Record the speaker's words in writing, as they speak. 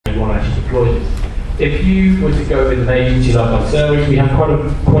want to actually deploy this. If you were to go with an agency like ourselves, we have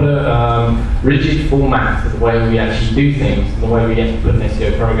quite a rigid format for the way we actually do things and the way we actually put an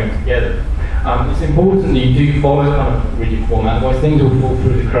SEO program together. It's important that you do follow kind of rigid format, otherwise things will fall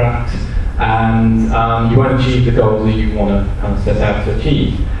through the cracks and you won't achieve the goals that you want to kind of set out to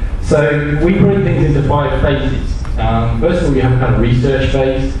achieve. So we break things into 5 phases. First of all, you have a kind of research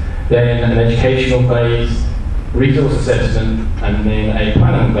phase, then an educational phase, resource assessment, and then a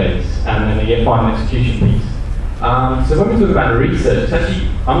planning phase, and then a final execution piece. So when we talk about the research, it's actually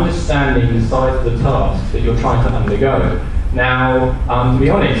understanding the size of the task that you're trying to undergo. Now, to be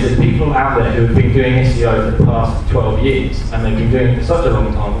honest, there's people out there who have been doing SEO for the past 12 years, and they've been doing it for such a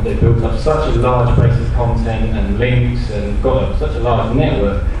long time that they've built up such a large base of content and links and got such a large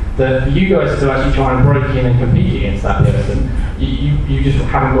network that for you guys to actually try and break in and compete against that person, you just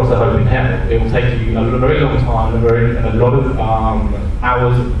haven't got a hope in hell. It will take you a very long time, a lot of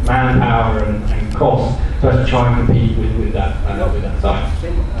hours of manpower and cost to actually try and compete with that site.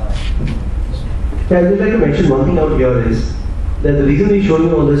 Yeah, I'd like to mention one thing out here is that the reason we show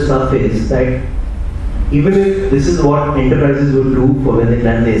you all this stuff is that even if this is what enterprises will do for when they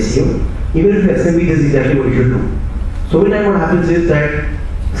plan the SEO, even if SMB is exactly what you should do. So many times what happens is that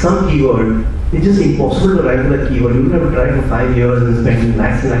some keyword, it's just impossible to rank for that keyword. You have to try for 5 years and spend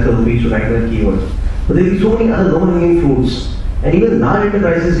lakhs and lakhs of rupees to rank for that keyword. But there will be so many other low-hanging fruits. And even large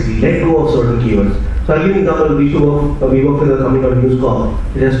enterprises let go of certain keywords. So I'll give you an example. We work with a company called News Corp.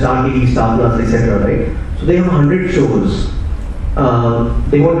 It has Star TV, Star Plus, etc. Right? So they have 100 shows.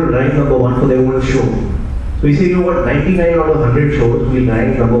 They want to rank number 1 for their own show. So we say, you know what, 99 out of 100 shows will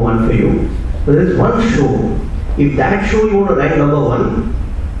rank number 1 for you. But there is one show. If that show you want to rank number 1,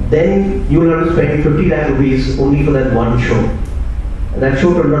 then you will have to spend 50 lakh rupees only for that one show. And that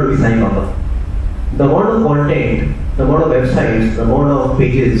show turned out to be Sai Baba. The amount of content, the amount of websites, the amount of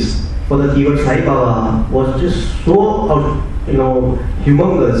pages for the keyword Sai Baba was just so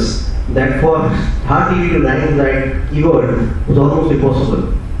humongous that for Star TV to rank that keyword was almost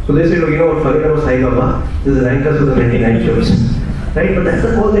impossible. So they said, you know what, forget about Sai Baba, this is rank us with the 99 shows. Right? But that's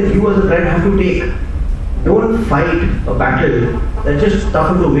the call that you as a brand have to take. Don't fight a battle that's just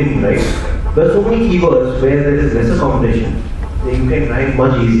tougher to win, right? There are so many keywords where there is lesser competition. You can rank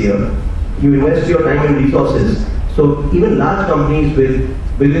much easier. You invest your time and resources. So even large companies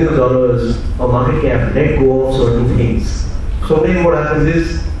with billions of dollars or market cap let go of certain things. So then what happens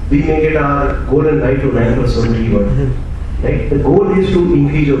is we make it our goal in life to rank for a certain keyword. Right? The goal is to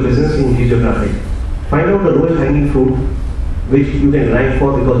increase your business, increase your traffic. Find out the lowest hanging fruit which you can rank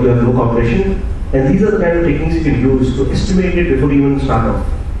for because you have low competition. And these are the kind of techniques you can use to estimate it before you even start off.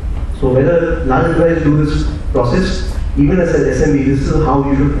 So whether large enterprises do this process, even as an SMB, this is how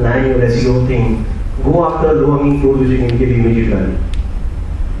you should plan your SEO thing. Go after low-hanging fruit which you can give immediate value.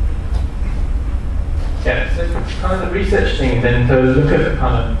 Yeah, so kind of the research thing then to look at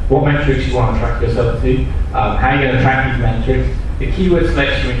kind of what metrics you want to track yourself to, how you're going to track these metrics. The keyword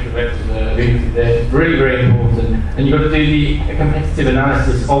selection, which Rebecca was alluding to there, is really, very important. And you've got to do the competitive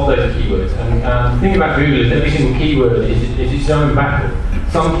analysis of those keywords. And the thing about Google is every single keyword is its own battle.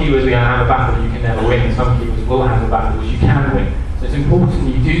 Some keywords are going to have a battle you can never win, some keywords will have a battle which you can win. So it's important that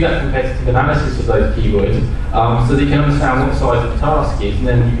you do that competitive analysis of those keywords so that you can understand what the size of the task is, and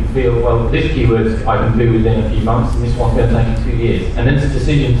then you can feel, well, this keyword I can do within a few months, and this one's going to take 2 years. And then it's a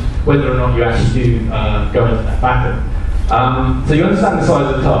decision whether or not you actually do go into that battle. So you understand the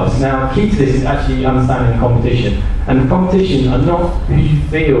size of the task. Now, key to this is actually understanding the competition. And the competition are not who you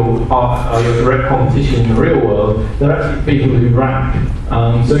feel are your direct competition in the real world, they're actually people who rank.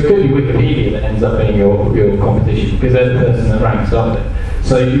 So it could be Wikipedia that ends up being your competition, because they're the person that ranks up there.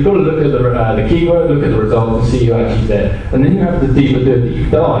 So you've got to look at the keyword, look at the results, and see who actually is there. And then you have to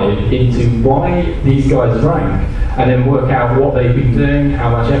deep dive into why these guys rank, and then work out what they've been doing, how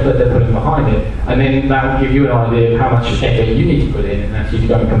much effort they're putting behind it, and then that will give you an idea of how much effort you need to put in and actually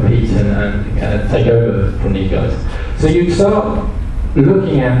go and compete and take over from these guys. So you start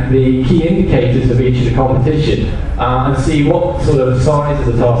looking at the key indicators of each of the competition and see what sort of size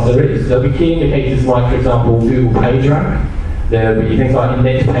of the task there is. There'll be key indicators like, for example, Google page rank. There'll be things like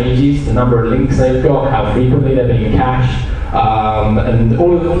index pages, the number of links they've got, how frequently they're being cached, and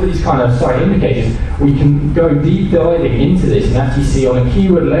all of these kind of site indicators. We can go deep diving into this and actually see on a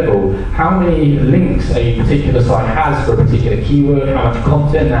keyword level how many links a particular site has for a particular keyword, how much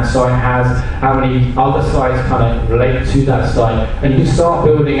content that site has, how many other sites kind of relate to that site, and you can start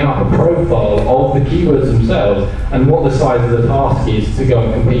building up a profile of the keywords themselves and what the size of the task is to go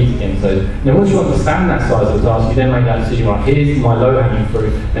and compete against those. Now once you understand that size of the task, you then make that decision, right, here's my low-hanging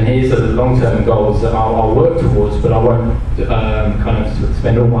fruit, and here's the long-term goals that I'll work towards, but I won't kind of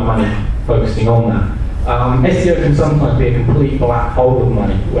spend all my money focusing on that. SEO can sometimes be a complete black hole of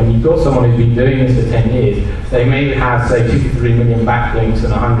money. When you've got someone who's been doing this for 10 years, they may have, say, 2 to 3 million backlinks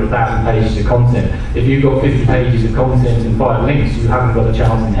and 100,000 pages of content. If you've got 50 pages of content and 5 links, you haven't got a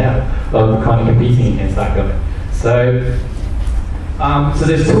chance in hell of kind of competing against that guy. So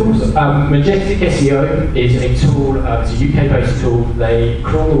there's tools. Majestic SEO is a tool, it's a UK-based tool. They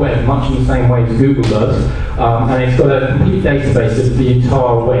crawl the web much in the same way as Google does, and it's got a complete database of the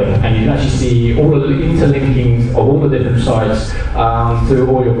entire web, and you can actually see all of the interlinkings of all the different sites to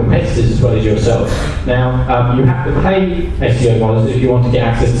all your competitors as well as yourself. Now, you have to pay SEO dollars if you want to get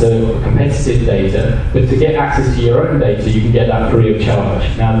access to competitive data, but to get access to your own data, you can get that free of charge.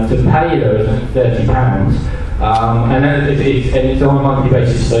 Now, to pay those £30, and then it's on a monthly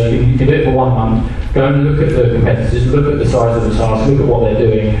basis, so you can do it for 1 month, go and look at the competitors, look at the size of the task, look at what they're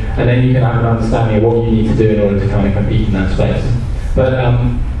doing, and then you can have an understanding of what you need to do in order to kind of compete in that space. But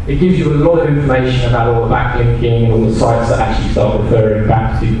it gives you a lot of information about all the backlinking and all the sites that actually start referring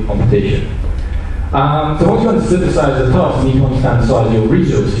back to the competition. So once you understood the size of the task, you need to understand the size of your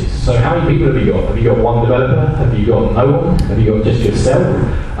resources. So how many people have you got? Have you got one developer? Have you got no one? Have you got just yourself?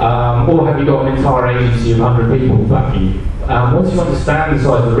 Or have you got an entire agency of 100 people backing you? Once you understand the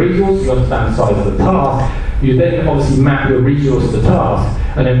size of the resource, you understand the size of the task, you then obviously map your resource to task,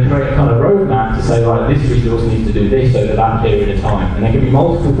 and then create a kind of roadmap to say, right, this resource needs to do this over that period of time. And there can be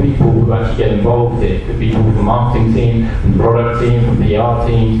multiple people who actually get involved here. It could be people from the marketing team, from the product team, from PR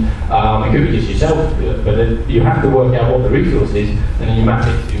team. It could be just yourself, but you have to work out what the resource is, and then you map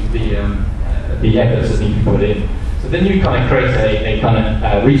it to the efforts that need to be put in. So then you kind of create a kind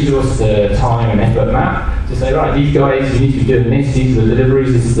of resource, time and effort map to say, right, these guys, you need to be doing this, these are the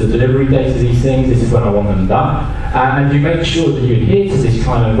deliveries, this is the delivery date of these things, this is when I want them done. And you make sure that you adhere to this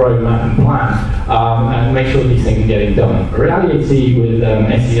kind of roadmap and plan, and make sure these things are getting done. The reality with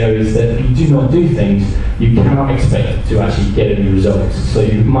SEO is that if you do not do things, you cannot expect to actually get any results. So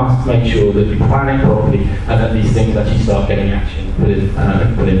you must make sure that you plan it properly and that these things actually start getting action put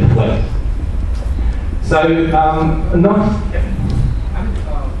into place. So, earlier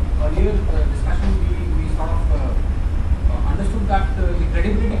discussion we sort of understood that the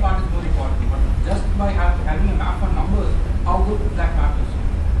credibility part is more important, but just by having a map on numbers, how good that map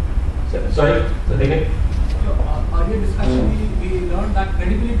is? Sorry, again? Earlier discussion we learned that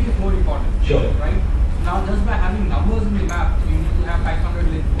credibility is more important. Sure. Right? Now just by having numbers in the map, you need to have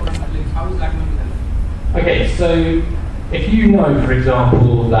 500 links, 400 links, how is that going to help? Okay, so if you know, for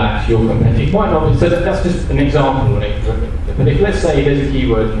example, that your competitor might not be, so that's just an example, but if let's say there's a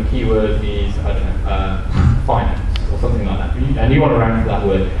keyword and the keyword is, I don't know, finance or something like that, and you want to rank for that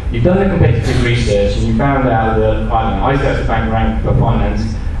word, you've done the competitive research and you found out that, I don't know, ICICI Bank ranked for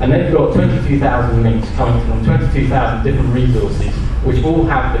finance, and they've got 22,000 links coming from 22,000 different resources, which all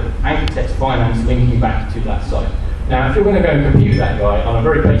have the anchor text finance linking back to that site. Now, if you're going to go and compete with that guy on a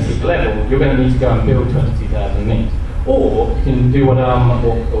very basic level, you're going to need to go and build 22,000 links. Or you can do what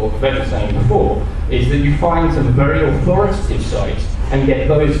Vivek was saying before, is that you find some very authoritative sites and get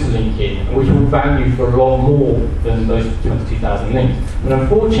those to link in, which will value for a lot more than those 22,000 links. But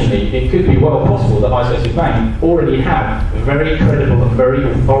unfortunately, it could be well possible that ICICI Bank already have very credible and very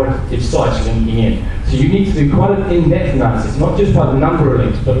authoritative sites linking in. So you need to do quite an in-depth analysis, not just by the number of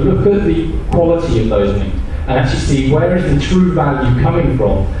links, but look at the quality of those links, and actually see where is the true value coming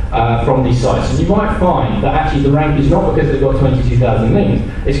from these sites. And you might find that actually the rank is not because they've got 22,000 links,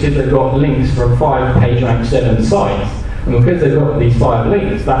 it's because they've got links from 5 page rank 7 sites. And because they've got these 5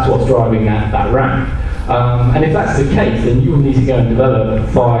 links, that's what's driving that rank. And if that's the case, then you will need to go and develop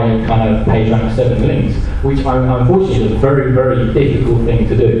 5 kind of page rank 7 links, which unfortunately is a very, very difficult thing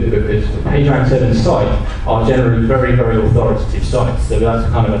to do, because page rank 7 sites are generally very, very authoritative sites. So that's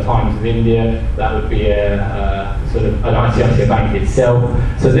kind of a Times of India, that would be a sort of an ICICI Bank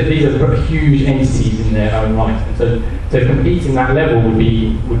itself. So these are huge entities in their own right. And so to compete in that level would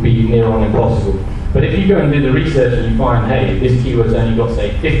be near on impossible. But if you go and do the research and you find, hey, this keyword's only got,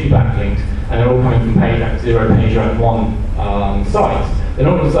 say, 50 backlinks, and they're all coming from page rank 0, page rank 1 sites, then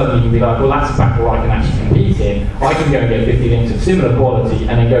all of a sudden you can be like, well, that's a battle I can actually compete in. I can go and get 50 links of similar quality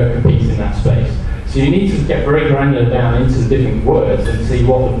and then go compete in that space. So you need to get very granular down into the different words and see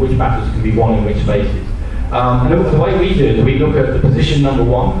which battles can be won in which spaces. And the way we do it is we look at the position number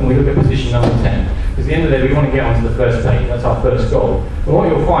 1 and we look at position number 10. Because at the end of the day, we want to get onto the first page. That's our first goal. But what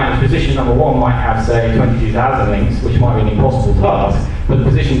you'll find is position number 1 might have, say, 22,000 links, which might be an impossible task, but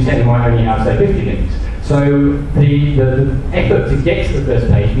position 10 might only have, say, 50 links. So the effort to get to the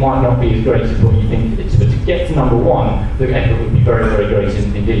first page might not be as great as what you think it is, but to get to number 1, the effort would be very, very great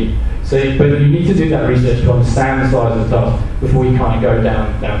indeed. So, but you need to do that research to understand the size of the task before you kind of go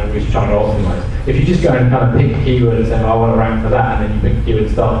down the route of trying to optimize. If you just go and kind of pick a keyword and say, well, I want to rank for that, and then you pick a keyword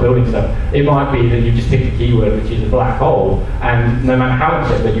and start building stuff, it might be that you just pick a keyword which is a black hole, and no matter how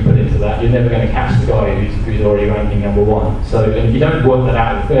much effort you put into that, you're never going to catch the guy who's already ranking #1. So if you don't work that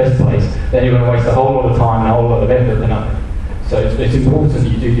out in the first place, then you're going to waste a whole lot of time and a whole lot of effort for nothing. So it's important that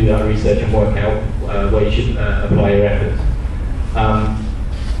you do that research and work out where you should apply your efforts.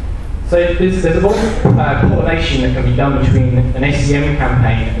 So there's a lot of coordination that can be done between an SEM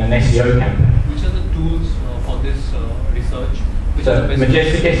campaign and an SEO campaign. Which are the tools for this research? So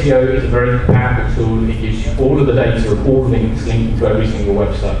Majestic SEO is a very powerful tool. It gives you all of the data of all links linking to every single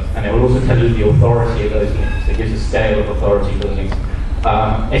website, and it will also tell you the authority of those links. It gives a scale of authority for the links.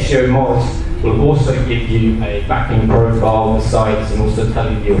 SEO Moz will also give you a backlink profile of the sites and also tell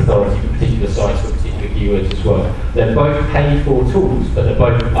you the authority for particular sites for particular keywords as well. They're both paid for tools, but they're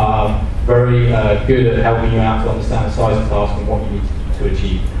both very good at helping you out to understand the size of the task and what you need to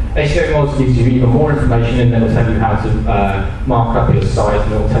achieve. SEO Mods gives you even more information, and it'll tell you how to mark up your site,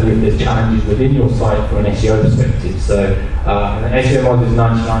 and it'll tell you if there's challenges within your site from an SEO perspective. So SEO Mods is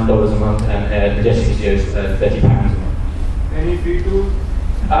 $99 a month, and Majestic SEO is £30 a month. Any free tools?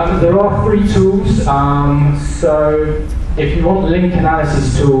 There are free tools. So if you want link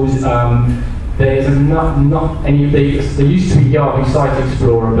analysis tools, there's not any of these. There used to be Yahoo Site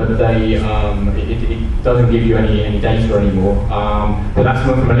Explorer, but it doesn't give you any data anymore. But that's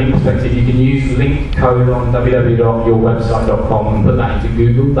from a link perspective. You can use link code on www.yourwebsite.com and put that into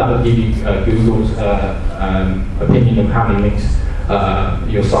Google. That will give you Google's opinion of how many links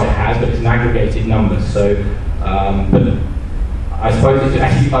your site has, but it's an aggregated number. So, but I suppose it's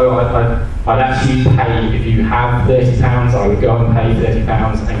actually, I'd actually pay, if you have £30, I would go and pay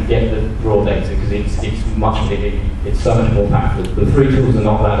 £30 and get the raw data, because it's so much more powerful. The free tools are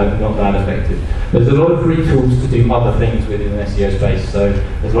not that effective. There's a lot of free tools to do other things within the SEO space. So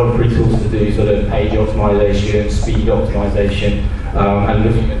there's a lot of free tools to do sort of page optimization, speed optimization, and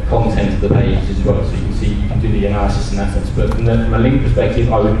looking at content of the page as well. So you can see, you can do the analysis in that sense. But from a link perspective,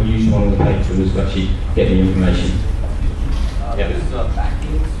 I would use one of the paid tools to actually get the information. Yeah.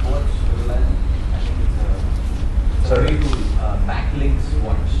 Backlinks watch, I think it's a free tool. Backlinks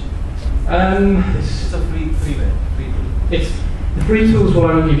watch. It's a free tool. The free tools will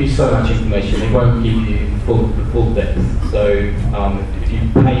only give you so much information. They won't give you the full depth. So if you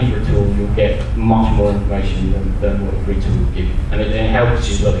pay for a tool, you'll get much more information than what a free tool will give you. And it helps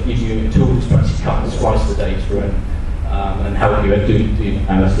you. It gives you a tool to actually cut and slice the data and help you do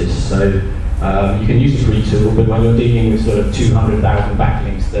analysis. So. You can use a free tool, but when you're dealing with sort of 200,000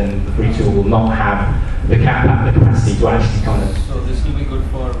 backlinks, then the free tool will not have the capacity to actually kind of... So this will be good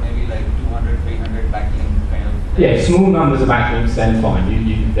for maybe like 200, 300 backlink kind of... Yeah, small numbers of backlinks, then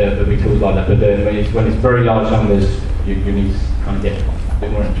fine. There'll be tools like that, but then when it's very large numbers, you need to kind of get a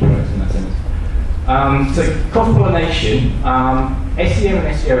bit more enterprise in that sense. So cross-pollination, SEO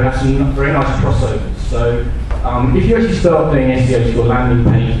and SEO have some very nice crossovers. So if you actually start doing SEO to your landing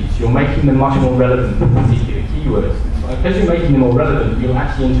pages, you're making them much more relevant for particular keywords. Because you're making them more relevant, you'll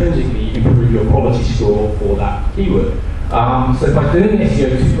actually intrinsically improve your quality score for that keyword. So by doing SEO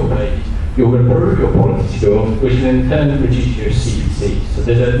to your page, you'll improve your quality score, which will in turn reduce your CPC. So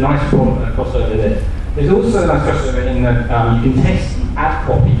there's a nice crossover there. There's also a nice crossover in that you can test ad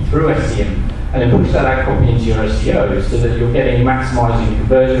copy through SEM and then push that ad copy into your SEO so that you're getting maximising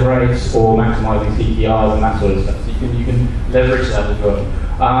conversion rates or maximising CTRs and that sort of stuff. So you can leverage that as well.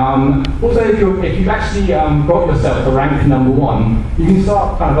 Also, if you've actually got yourself to rank #1, you can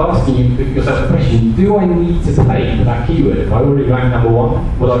start kind of asking yourself the question: do I need to pay for that keyword? If I already rank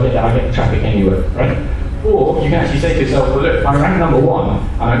 #1, will I get the traffic anywhere, right? Or you can actually say to yourself, well, look, if I rank #1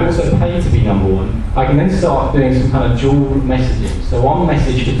 and I also pay to be #1, I can then start doing some kind of dual messaging. So one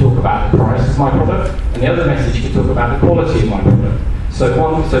message could talk about the price of my product, and the other message could talk about the quality of my product. So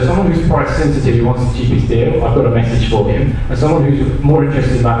someone who's price sensitive, who wants the cheapest deal, I've got a message for him. And someone who's more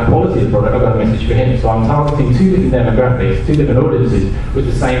interested about the quality of the product, I've got a message for him. So I'm targeting two different demographics, two different audiences with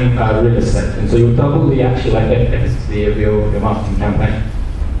the same real estate. And so you'll double the actual efficacy of your marketing campaign.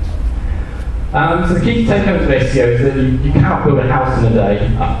 So the key take-home of SEO is that you cannot build a house in a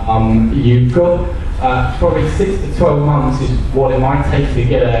day. You've got probably 6 to 12 months is what it might take to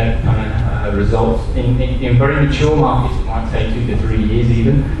get a kind of results. In very mature markets, it might take 2 to 3 years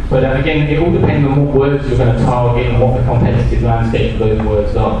even. But again, it all depends on what words you're going to target and what the competitive landscape of those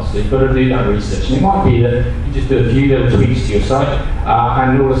words are. So you've got to do that research. And it might be that you just do a few little tweaks to your site,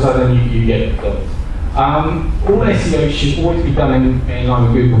 and all of a sudden you get results. All SEO should always be done in line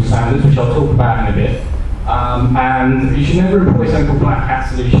with Google standards, which I'll talk about in a bit. And you should never employ something called black hat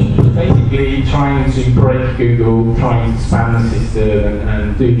solutions, which is basically trying to break Google, trying to spam the system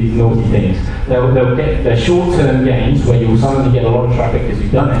and do these naughty things. They'll get their short-term gains where you'll suddenly get a lot of traffic because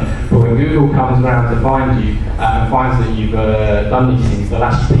you've done it, but when Google comes around to find you and finds that you've done these things, they'll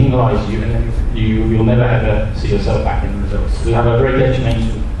actually penalise you, and then you'll never ever see yourself back in the results. So you have a very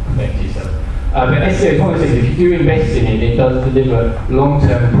detrimental effect to yourself. But SEO is one of the things, if you do invest in it, it does deliver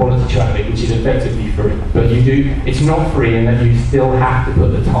long-term quality traffic, which is effectively free. But it's not free in that you still have to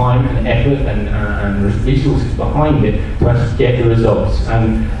put the time and effort and resources behind it to actually get the results.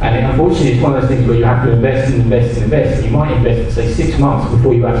 And unfortunately, it's one of those things where you have to invest and invest and invest. And you might invest, say, 6 months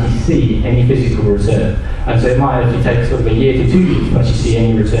before you actually see any physical return. And so it might actually take sort of a year to 2 years to actually see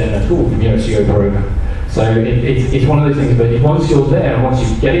any return at all from your SEO program. So it's one of those things, but once you're there and once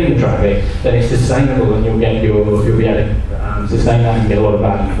you get in the traffic, then it's sustainable and you'll be able to sustain that and get a lot of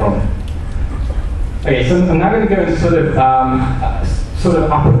value from it. Okay, so I'm now going to go into sort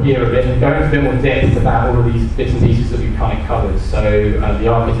of up a gear a bit and go into a bit more depth about all of these bits and pieces that we've kind of covered. So the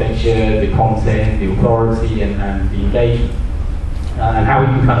architecture, the content, the authority, and the engagement, and how we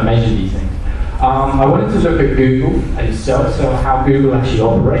can kind of measure these things. I wanted to look at Google itself, so how Google actually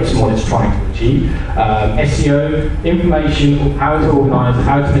operates and what it's trying to achieve. SEO, information, how it's organised,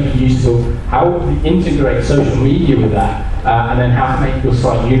 how to make it useful, how to integrate social media with that, and then how to make your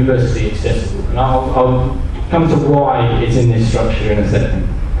site universally accessible. And I'll come to why it's in this structure in a second.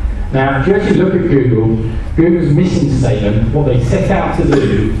 Now, if you actually look at Google's mission statement, what they set out to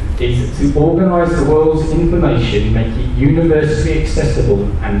do is to organise the world's information, make it universally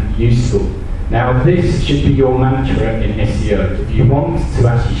accessible and useful. Now, this should be your mantra in SEO. If you want to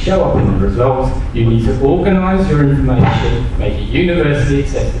actually show up in the results, you need to organise your information, make it universally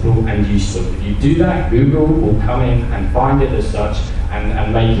accessible and useful. If you do that, Google will come in and find it as such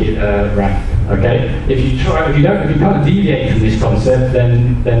and make it rank. Okay? If you kind of deviate from this concept,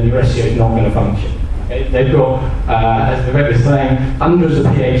 then your SEO is not going to function. Okay? They've got, as Benedict was saying, hundreds of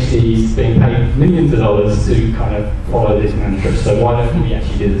PhDs being paid millions of dollars to kind of follow this mantra. So why don't we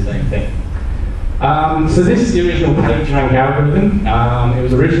actually do the same thing? So this is the original PageRank algorithm. It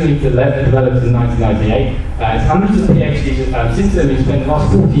was originally developed in 1998. It's hundreds of PhDs. Since then, we've spent the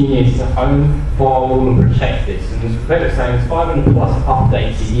last 14 years to hone, firewall, and protect this. And as Benedict was saying, it's 500 plus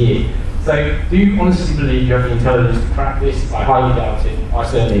updates a year. So do you honestly believe you have the intelligence to crack this? I highly doubt it. I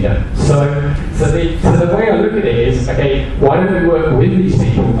certainly don't. So the way I look at it is, okay, why don't we work with these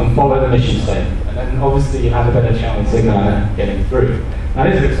people and follow the mission statement? And then obviously you have a better chance of getting through. Now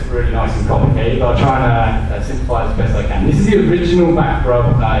this looks really nice and complicated, but I'll try and simplify it as best I can. This is the original backdrop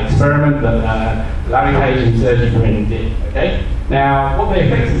experiment that Larry Page and Sergey Brin did. Okay. Now what they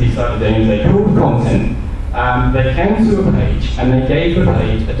effectively started doing is they crawled content. They came to a page and they gave the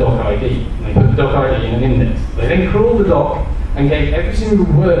page a doc ID. And they put the doc ID in an index. They then crawled the doc and gave every single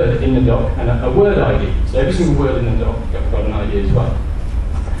word in the doc and a word ID. So every single word in the doc got an ID as well.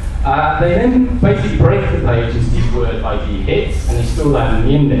 They then basically break the page into these word ID hits and they store that in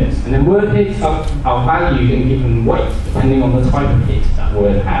the index. And then word hits are valued and given weight depending on the type of hit that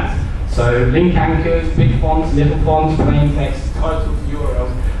word has. So link anchors, big fonts, little fonts, plain text, titles,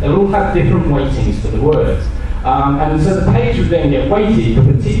 URLs, they all have different weightings for the words. And so the page would then get weighted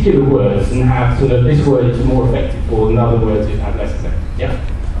for particular words and have sort of this word is more effective for than other words that have less effect. Yeah?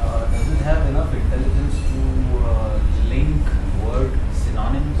 Does it have enough intelligence to link word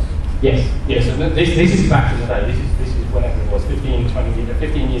synonyms? Yes. So this is back to the day. This is whatever it was,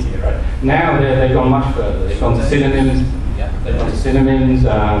 15 years ago, right? Now they've gone much further. They've gone to synonyms. Yeah. They've gone to synonyms,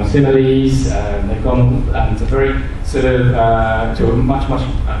 similes. They've gone to very sort of to a much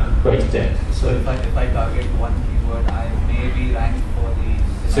greater depth. So if I target one keyword, I may be ranked for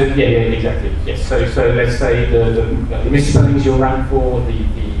the. So yeah, exactly. Yes. So let's say the misspellings you'll rank for, the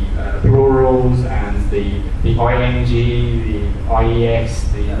plurals and the ing, the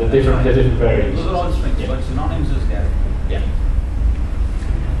ies, the different variations. Those are all strings, yeah. But synonyms is there. Yeah.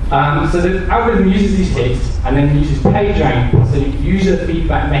 So the algorithm uses these hits and then uses PageRank as a user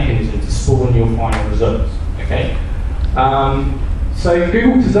feedback mechanism to spawn your final results. Okay. So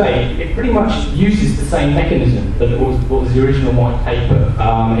Google today, it pretty much uses the same mechanism that was the original white paper.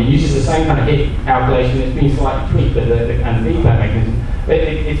 It uses the same kind of hit calculation. It's been slightly tweaked, and feedback mechanism. But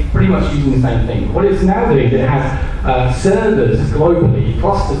it's pretty much using the same thing. What it's now doing is it has servers globally,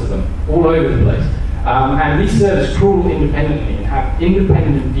 clusters of them, all over the place. And these servers crawl independently and have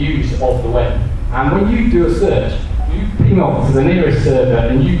independent views of the web. And when you do a search, you ping off to the nearest server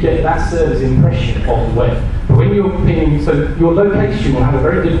and you get that server's impression of the web. But when you're pinging, so your location will have a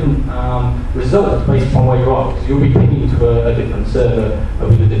very different result based on where you are, because you'll be pinging to a different server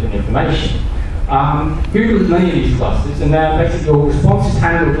with a different information. Google has many of these clusters, and basically your response is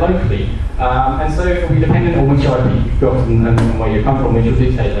handled locally, and so it will be dependent on which IP you've got and where you come from, which will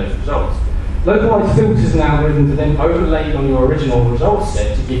dictate those results. Localized filters and algorithms are then overlaid on your original results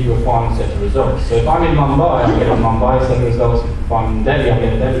set to give you a final set of results. So if I'm in Mumbai, I'll get a Mumbai set of results. If I'm in Delhi, I'll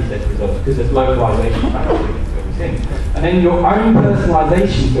get a Delhi set of results, because there's localization factors built in. And then your own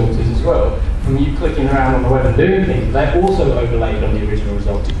personalization filters as well, from you clicking around on the web and doing things, they're also overlaid on the original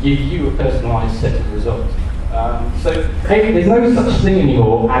result to give you a personalized set of results. So there's no such thing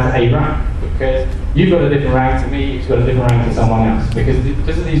anymore as a rank, because you've got a different rank to me, it's got a different rank to someone else, because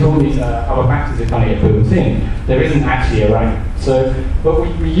of all these other factors that kind of get built in, there isn't actually a rank. So, but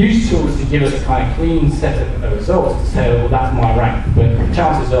we use tools to give us a kind of clean set of results to say, well, that's my rank, but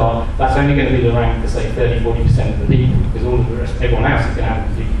chances are that's only going to be the rank for, say, 30-40% of the people, because all of the rest, everyone else is going to have a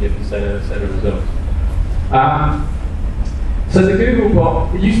completely different set of results. So the Google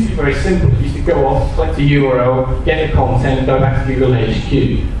bot, it used to be very simple. It used to go off, collect a URL, get the content, go back to Google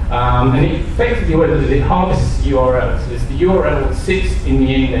HQ. And effectively what it does is it harvests the URL. So it's the URL that sits in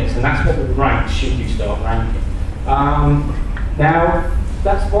the index, and that's what will rank should you start ranking. Now,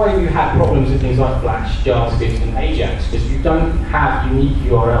 that's why you have problems with things like Flash, JavaScript, and Ajax, because you don't have unique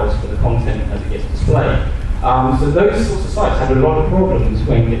URLs for the content as it gets displayed. So those sorts of sites have a lot of problems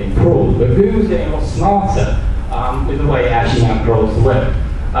when getting crawled, but Google's getting a lot smarter with the way it actually now crawls the web.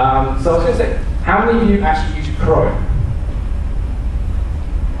 So I was going to say, how many of you actually use Chrome?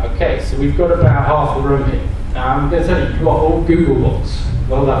 Okay, so we've got about half the room here. I'm going to tell you, you've got all Google bots.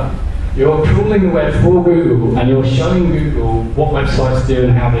 Well done. You're crawling the web for Google, and you're showing Google what websites do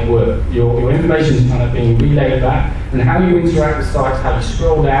and how they work. Your information is kind of being relayed back, and how you interact with sites, how you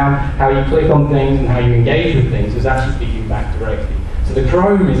scroll down, how you click on things, and how you engage with things is actually feeding back directly. So the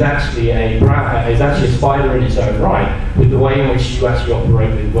Chrome is actually a spider in its own right, with the way in which you actually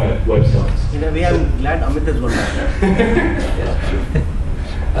operate with websites. In a way, I'm glad Amit has won that.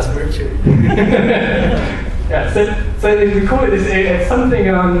 That's very true. Yeah, so we call it this, it's something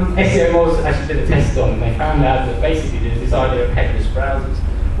SEO models actually did a test on, and they found out that basically there's this idea of headless browsers,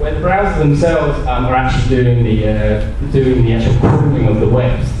 where the browsers themselves are actually doing the actual crawling of the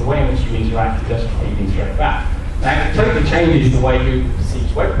web. So the way in which you interact is just how you interact back. Now, it totally changes the way Google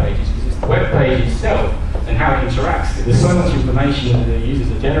perceives web pages, because it's the web page itself and how it interacts. There's so much information that the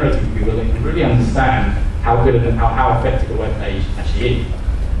users are generating from Google, they can really understand how good and how effective a web page actually is.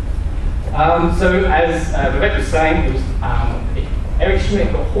 So as Vivek was saying, it was, Eric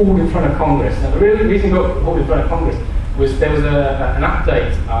Schmidt got hauled in front of Congress. Now the reason he got hauled in front of Congress was there was an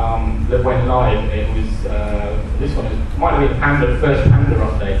update that went live. It was this one. It might have been the first Panda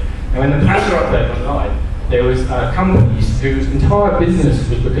update. And when the Panda update went live, there was companies whose entire business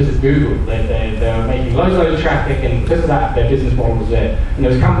was because of Google. They were making loads of traffic, and because of that, their business model was there. And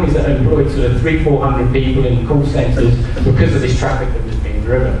there was companies that employed sort of 300-400 people in call centers because of this traffic that was being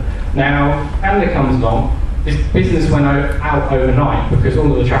driven. Now, Panda comes along, this business went out overnight because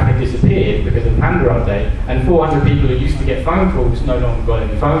all of the traffic disappeared because of the Panda update, and 400 people who used to get phone calls no longer got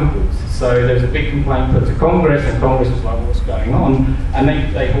any phone calls. So there was a big complaint put to Congress, and Congress was like, what's going on? And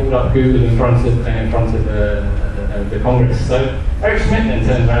they hauled up Google in front of the Congress. So Eric Schmidt then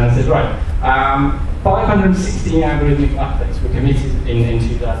turned around and said, right, 516 algorithmic updates were committed in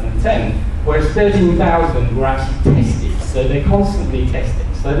 2010, whereas 13,000 were actually tested. So they're constantly testing.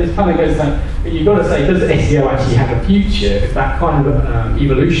 So this kind of goes down, but you've got to say, does SEO actually have a future if that kind of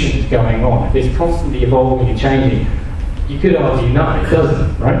evolution is going on? If it's constantly evolving and changing, you could argue no, it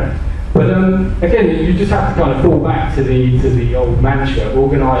doesn't, right? But again, you just have to kind of fall back to the old mantra: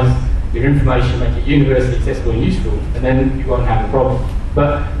 organise your information, make it universally accessible and useful, and then you won't have a problem.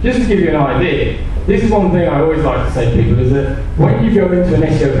 But just to give you an idea, this is one thing I always like to say to people, is that when you go into an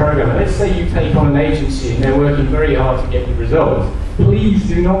SEO program, let's say you take on an agency and they're working very hard to get good results, please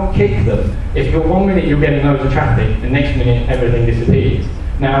do not kick them. If for 1 minute you're getting loads of traffic, the next minute everything disappears.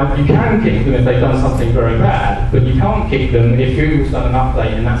 Now, you can kick them if they've done something very bad, but you can't kick them if Google's done an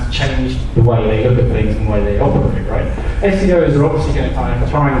update and that's changed the way they look at things and the way they operate, right? SEOs are obviously going to kind of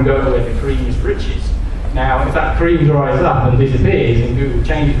try and go where the cream is richest. Now, if that cream dries up and disappears and Google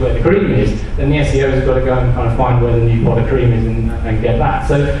changes where the cream is, then the SEO has got to go and kind of find where the new pot of cream is and get that.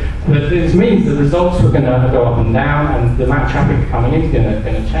 So this means the results are going to go up and down, and the amount of traffic coming in is going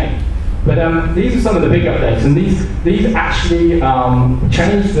to change. But these are some of the big updates, and these actually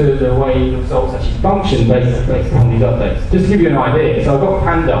change the way the results actually function based on these updates. Just to give you an idea, so I've got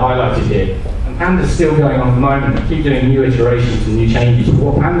Panda highlighted here. Panda's still going on at the moment. They keep doing new iterations and new changes. But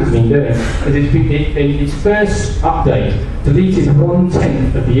what Panda's been doing is its first update deleted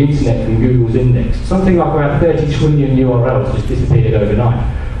 1/10 of the internet from Google's index. Something like about 30 trillion URLs just disappeared overnight.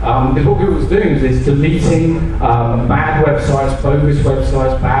 Because what Google's doing is deleting bad websites, bogus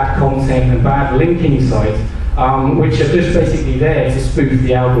websites, bad content, and bad linking sites, which are just basically there to spoof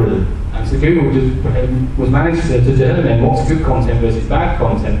the algorithm. And so Google just was managed to determine what's good content versus bad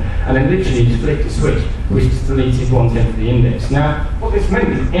content, and then literally just flicked a switch, which just deleted one tenth of the index. Now, what this meant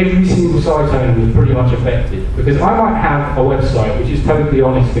is every single site owner was pretty much affected, because I might have a website which is totally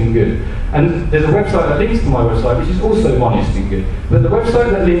honest and good, and there's a website that links to my website which is also honest and good, but the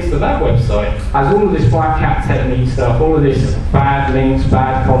website that links to that website has all of this black hat technique stuff, all of this bad links,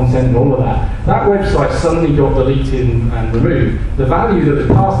 bad content, and all of that. That website suddenly got deleted and removed. The value that was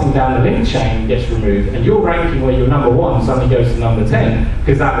passing down the link chain gets removed, and your ranking where you're number 1 suddenly goes to number 10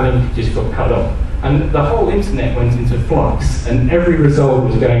 because that link just got cut off. And the whole internet went into flux, and every result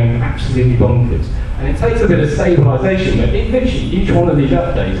was going absolutely bonkers. And it takes a bit of stabilisation, but literally each one of these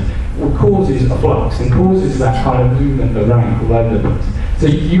updates causes a flux and causes that kind of movement of rank all over the place. So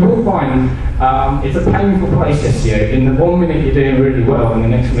you will find it's a painful place, SEO. In the 1 minute you're doing really well, and the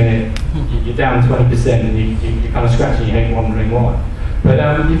next minute you're down 20%, and you're kind of scratching your head wondering why.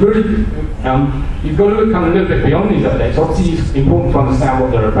 But you've really you've got to look kind of a little bit beyond these updates. Obviously, it's important to understand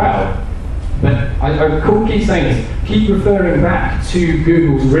what they're about. But I keep saying this, keep referring back to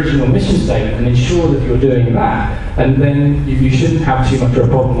Google's original mission statement and ensure that you're doing that, and then you shouldn't have too much of a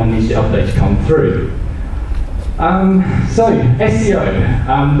problem when these updates come through. So,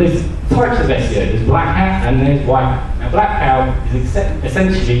 SEO. There's types of SEO. There's black hat and there's white hat. Now, black hat is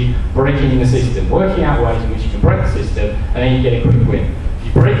essentially breaking the system, working out ways in which you can break the system, and then you get a quick win.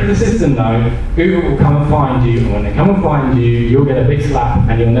 Break the system though, Google will come and find you, and when they come and find you, you'll get a big slap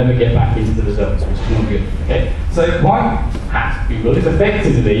and you'll never get back into the results, which is not good. Okay? So white hat Google is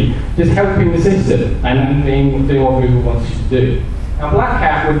effectively just helping the system and doing what Google wants you to do. Now black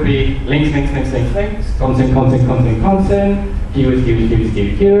hat would be links, content,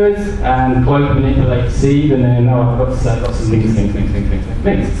 keywords, and quote, manipulate, deceive, and then I've got to say lots of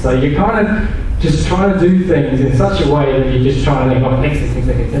links. So you're kind of just trying to do things in such a way that you're just trying to link up links.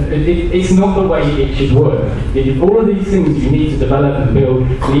 It's not the way it should work. All of these things you need to develop and build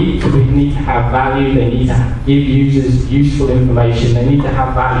need to have value. They need to give users useful information. They need to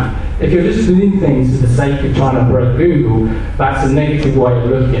have value. If you're just doing things for the sake of trying to break Google, that's a negative way of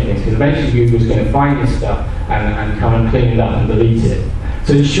looking at things, because eventually Google's going to find this stuff and come and clean it up and delete it.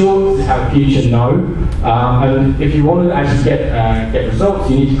 So ensure to have a future no, and if you want to actually get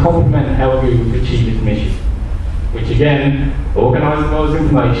results, you need to complement how Google to achieve its mission, which again, organise the world's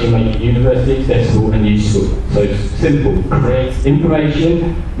information, make it universally accessible and useful. So it's simple, create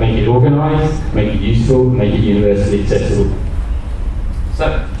information, make it organised, make it useful, make it universally accessible.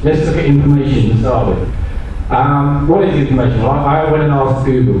 So let's look at information to start with. What is information? Well, I went and asked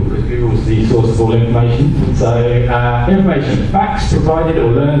Google, because Google's the source of all information. So, information, facts provided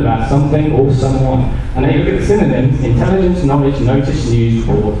or learned about something or someone. And then you look at the synonyms: intelligence, knowledge, notice, news,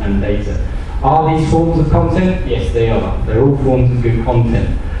 report, and data. Are these forms of content? Yes, they are. They're all forms of good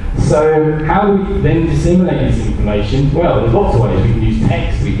content. So, how do we then disseminate this information? Well, there's lots of ways. We can use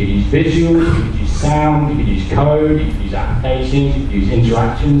text, we can use visuals, we can use sound, you can use code, you can use applications, you can use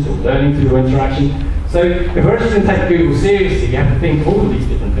interactions or learning through interaction. So if we're actually going to take Google seriously, we have to think of all of these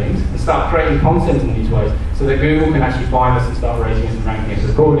different things and start creating content in these ways so that Google can actually find us and start rating us and ranking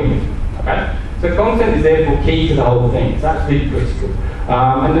us accordingly. Okay? So content is therefore key to the whole thing. It's absolutely critical.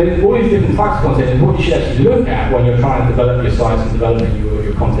 And there's all these different types of content and what you should actually look at when you're trying to develop your sites and developing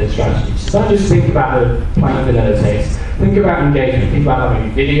your content strategy. So don't just think about the plain vanilla text. Think about engagement. Think about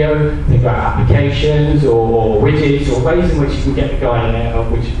maybe video, think about applications or widgets or ways in which you can get the guy in there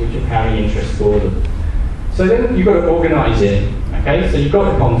which will carry interest for them. So then you've got to organise it, okay? So you've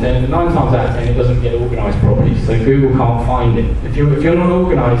got the content, but 9 times out of 10 it doesn't get organised properly, so Google can't find it. If you're not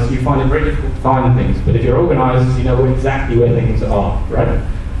organised, you find it very difficult to find things, but if you're organised, you know exactly where things are, right?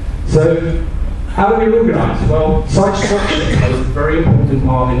 So, how do we organise? Well, site structure is a very important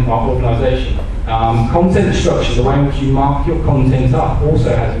part in our organisation. Content structure, the way in which you mark your content up,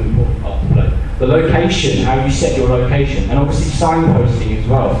 also has an important part to play. The location, how you set your location, and obviously signposting as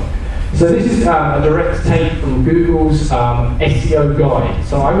well. So this is a direct take from Google's SEO guide.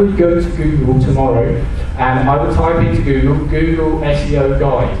 So I would go to Google tomorrow and I would type into Google SEO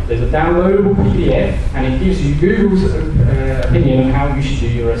guide. There's a downloadable PDF and it gives you Google's opinion on how you should do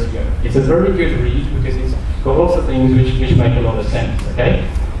your SEO. It's a very good read because it's got lots of things which make a lot of sense, okay?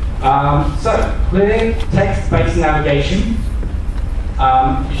 So, clear text-based navigation.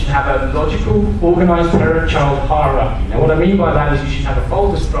 You should have a logical, organised parent-child hierarchy. Now what I mean by that is you should have a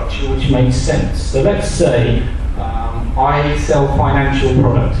folder structure which makes sense. So let's say I sell financial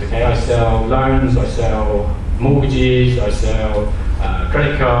products, okay? I sell loans, I sell mortgages, I sell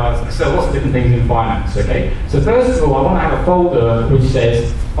credit cards, I sell lots of different things in finance, okay? So first of all, I want to have a folder which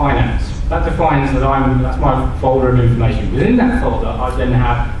says finance. That defines that that's my folder of information. Within that folder, I then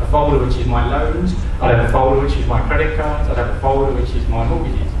have a folder which is my loans, I'd have a folder which is my credit cards, I'd have a folder which is my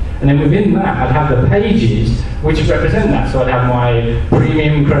mortgages. And then within that, I'd have the pages which represent that. So I'd have my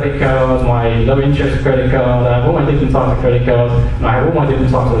premium credit cards, my low interest credit card, I have all my different types of credit cards, and I have all my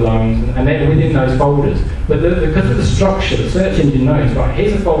different types of loans, and then within those folders. But because of the structure, the search engine knows, right,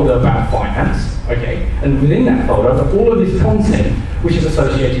 here's a folder about finance, okay, and within that folder, I've got all of this content which is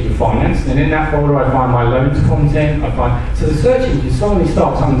associated with finance, and in that folder I find my loans content, so the search engine suddenly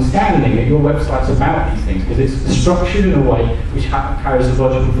starts understanding that your website's about these things, because it's structured in a way which carries a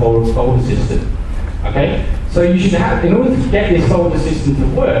logical folder system. Okay? So you should have, in order to get this folder system to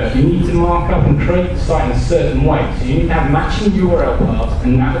work, you need to mark up and create the site in a certain way. So you need to have matching URL paths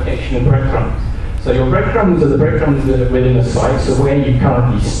and navigation of breadcrumbs. So your breadcrumbs are the breadcrumbs that are within a site, so where you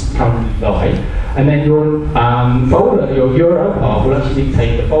currently lie, and then your folder, your URL path will actually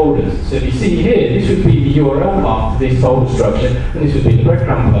dictate the folders. So if you see here, this would be the URL path to this folder structure, and this would be the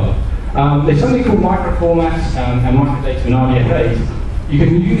breadcrumb path. There's something called microformats and microdata and RDFAs. You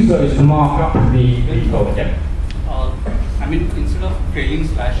can use those to mark up the folder. Yeah. I mean, instead of trailing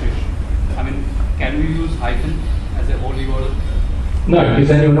slashes, I mean, can we use hyphen as a whole URL? No, because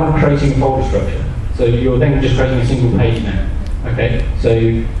then you're not creating a folder structure. So you're then just creating a single page now. Okay, so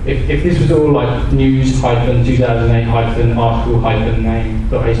if this was all like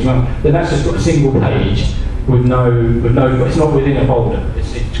news-2008-article-name.html, then that's just got a single page with no, it's not within a folder.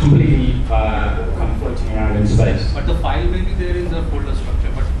 It's completely kind of floating around in space. But the file may be there in the folder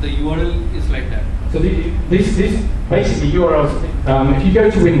structure, but the URL is like that. So this basically URLs. If you go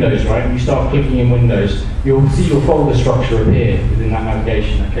to Windows, right, and you start clicking in Windows, you'll see your folder structure appear within that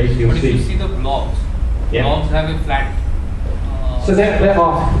navigation. Okay, so you'll but if you see the blogs, yeah. Blogs have a flat. So there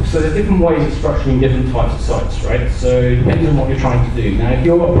are different ways of structuring different types of sites, right? So it depends on what you're trying to do. Now, if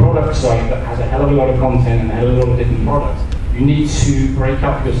you're a product site that has a hell of a lot of content and a hell of a lot of different products, you need to break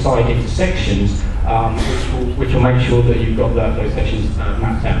up your site into sections, which will make sure that you've got those sections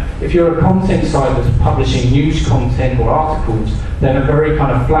mapped out. If you're a content site that's publishing news content or articles, then a very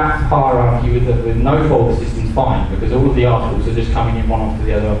kind of flat hierarchy with no folder system is fine, because all of the articles are just coming in one after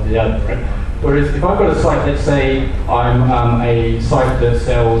the other, right? Whereas if I've got a site, let's say I'm a site that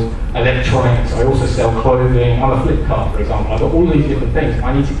sells electronics, I also sell clothing, I'm a Flipkart, for example, I've got all these different things,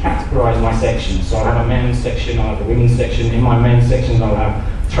 I need to categorize my sections. So I'll have a men's section, I'll have a women's section. In my men's sections I'll have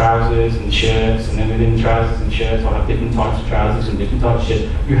trousers and shirts, and then within trousers and shirts I'll have different types of trousers and different types of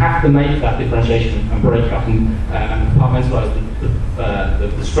shirts. You have to make that differentiation and break up and compartmentalize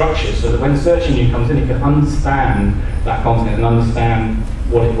the structure, so that when the search engine comes in, it can understand that content and understand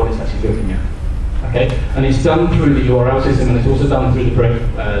what it's actually looking at. Okay, and it's done through the URL system, and it's also done through the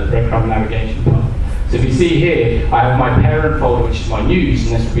breadcrumb navigation path. So if you see here, I have my parent folder, which is my news,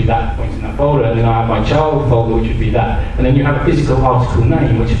 and this would be that point in that folder, and then I have my child folder, which would be that, and then you have a physical article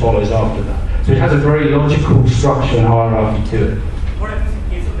name, which follows after that. So it has a very logical structure and hierarchy to it. What happens in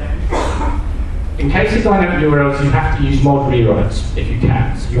case of dynamic? In case of dynamic URLs, you have to use mod rewrites if you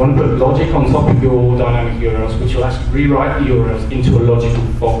can. So you want to put logic on top of your dynamic URLs, which will actually rewrite the URLs into a logical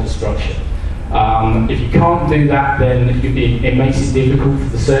folder structure. If you can't do that, then it makes it difficult for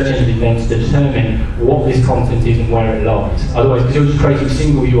the search engine then to determine what this content is and where it lies. Otherwise, because you're just creating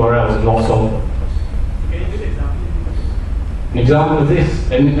single URLs and lots of them. Can you give an example? An example of this,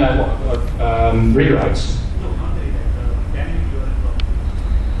 rewrites. No, not the dynamic URL.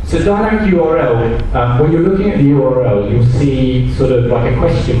 So dynamic URL, when you're looking at the URL, you'll see sort of like a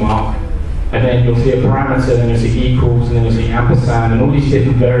question mark, and then you'll see a parameter, and then you'll see equals, and then you'll see ampersand, and all these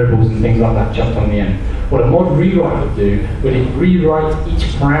different variables and things like that jumped on the end. What a mod rewrite would do, would it rewrite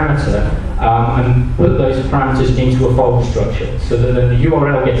each parameter and put those parameters into a folder structure, so that then the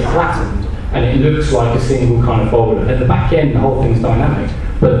URL gets flattened, and it looks like a single kind of folder. At the back end, the whole thing's dynamic,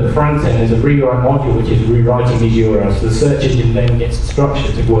 but at the front end, there's a rewrite module which is rewriting these URLs, so the search engine then gets a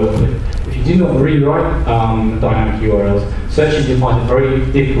structure to work with. If you do not rewrite dynamic URLs, search engine finds it very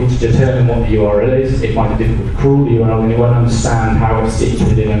difficult to determine what the URL is. It finds it difficult to crawl the URL, and it won't understand how it sits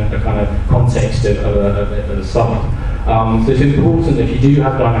within a kind of context of a site. So it's important that if you do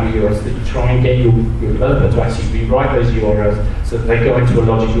have dynamic URLs, that you try and get your developer to actually rewrite those URLs so that they go into a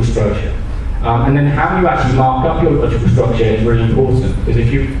logical structure. And then how you actually mark up your logical structure is really important, because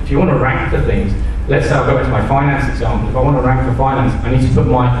if you want to rank for things, let's say I'll go back to my finance example. If I want to rank for finance, I need to put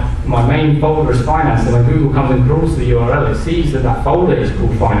my main folder as finance, and when Google comes and crawls to the URL, it sees that that folder is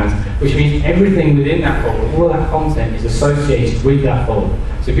called finance, which means everything within that folder, all of that content is associated with that folder.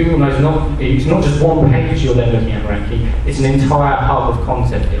 So Google knows it's not just one page you're then looking at ranking, it's an entire hub of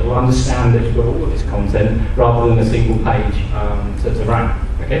content. It will understand that you've got all of this content rather than a single page to rank.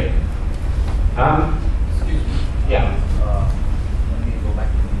 Okay? Excuse me. Yeah. Let me go back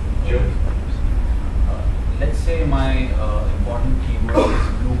to the Sure. Let's say my important keyword is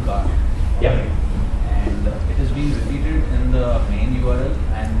blue car. Yep. And it is being repeated in the main URL,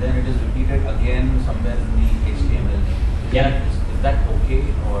 and then it is repeated again somewhere in the HTML. Yeah. Is that okay,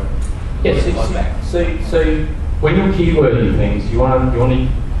 or Yes, or bad? so when you're keywording things, you want to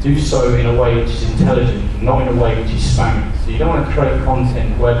do so in a way which is intelligent, not in a way which is spammy. So you don't want to create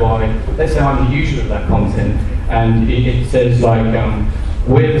content whereby, let's say I'm the user of that content, and it says like,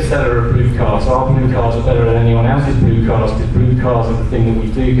 we're the seller of blue cars, so our blue cars are better than anyone else's blue cars, because blue cars are the thing that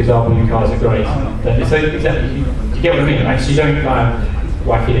we do, because our blue cars are great. So exactly, you get what I mean, right? So you don't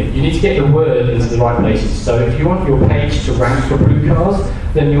whack it in. You need to get the word into the right places. So if you want your page to rank for blue cars,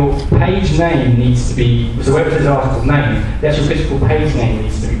 then your page name needs to be, so where it says article name, the actual physical page name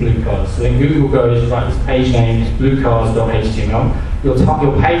needs to be blue cars. So then Google goes, right, this page name is bluecars.html. Your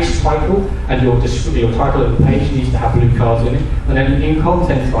page title and your title of the page needs to have blue cars in it. And then in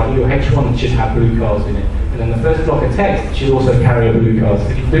content title, your H1 should have blue cars in it. And then the first block of text should also carry a blue cars.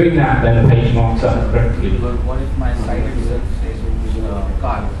 If you're doing that, then the page marks up correctly. But what if my site itself says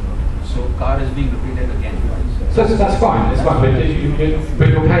car? So car is being repeated again. So that's fine, it's fine. But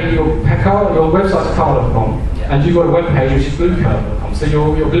your website's car.com, Yeah. and you've got a web page which is bluecar.com. So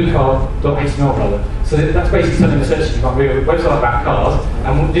your bluecar.html rather. So that's basically telling the search engine, we have a website about cars,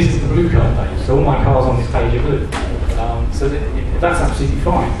 and this is the blue car page. So all my cars on this page are blue. So that's absolutely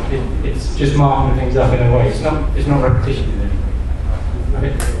fine. It's just marking things up in a way. It's not repetition in any way.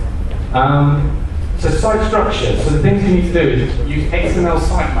 Okay. So site structure. So the things you need to do is use XML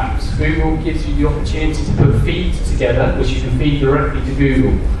sitemaps. Google gives you the opportunity to put feeds together, which you can feed directly to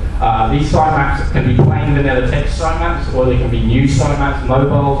Google. These sitemaps can be plain vanilla text sitemaps, or they can be news sitemaps,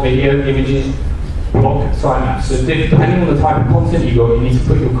 mobile, video, images, blog sitemaps. So depending on the type of content you've got, you need to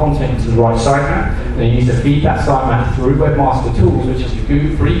put your content into the right sitemap, and you need to feed that sitemap through Webmaster Tools, which is your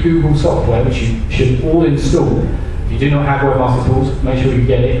free Google software, which you should all install. If you do not have Webmaster Tools, make sure you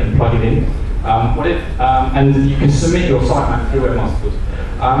get it and plug it in. And you can submit your sitemap through Webmaster Tools.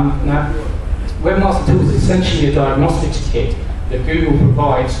 Now, Webmaster Tools is essentially a diagnostics kit that Google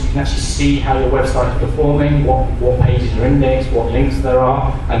provides, so you can actually see how your website is performing, what pages are indexed, what links there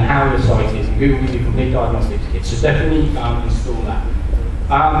are, and how your site is. And Google gives you a complete diagnostics kit, so definitely install that.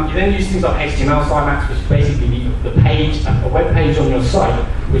 You then use things like HTML sitemaps, which is basically the page, a web page on your site,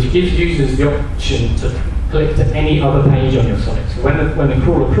 which gives users the option to click to any other page on your site. So when the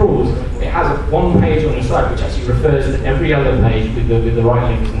crawler crawls, it has one page on your site which actually refers to every other page with the right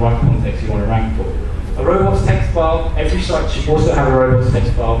links and right context you want to rank for. A robots text file, every site should also have a robots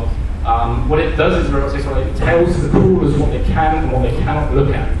text file. What it does is robots text file, it tells the crawlers what they can and what they cannot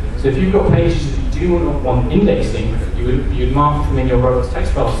look at. So if you've got pages that you do not want indexing, you'd mark them in your robots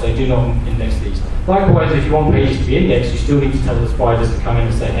text file so they do not index these. Likewise, if you want pages to be indexed, you still need to tell the spiders to come in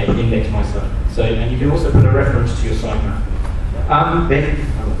and say, hey, index my site. So, and you can also put a reference to your sitemap. Ben,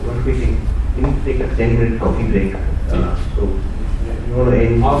 what do we think? We need to take a 10-minute coffee break. So, you want to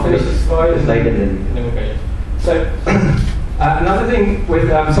end? I'll finish the slide and then we'll go. So, another thing with,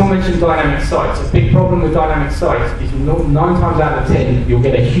 someone mentioned dynamic sites. A big problem with dynamic sites is 9 times out of 10, you'll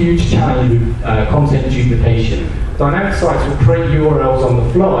get a huge challenge with content duplication. Dynamic sites will create URLs on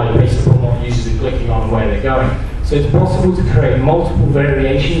the fly based upon what users are clicking on and where they're going. So it's possible to create multiple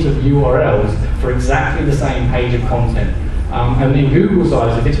variations of URLs for exactly the same page of content. And in Google's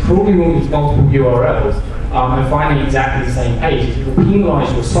eyes, if it's crawling all these multiple URLs and finding exactly the same page, it will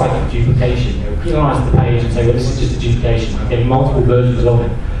penalise your site for duplication. It will penalise the page and say, well, this is just a duplication. I'm getting multiple versions of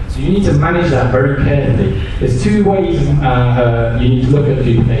it. So you need to manage that very carefully. There's 2 ways you need to look at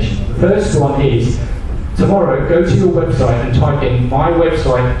duplication. The first one is, tomorrow, go to your website and type in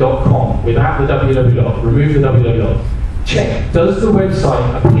mywebsite.com without the www, remove the www. Check, does the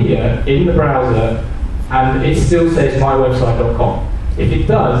website appear in the browser and it still says mywebsite.com? If it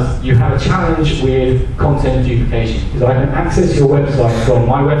does, you have a challenge with content duplication, because I can access your website from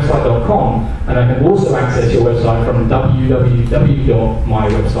mywebsite.com and I can also access your website from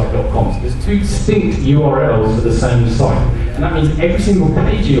www.mywebsite.com. So there's 2 distinct URLs for the same site, and that means every single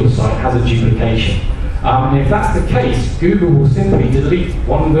page of your site has a duplication. And if that's the case, Google will simply delete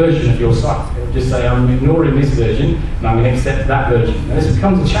one version of your site. It will just say, I'm ignoring this version, and I'm going to accept that version. And this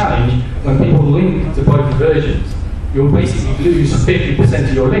becomes a challenge when people link to both versions. You'll basically lose 50%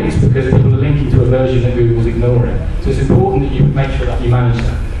 of your links because people are linking to a version that Google's ignoring. So it's important that you make sure that you manage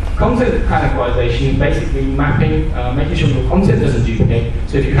that. Content canonicalization is basically mapping, making sure your content doesn't duplicate.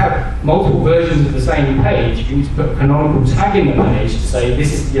 So if you have multiple versions of the same page, you need to put a canonical tag in the page to say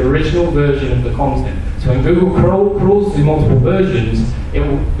this is the original version of the content. So when Google crawls through multiple versions, it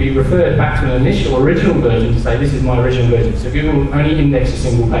will be referred back to an initial original version to say this is my original version. So Google will only index a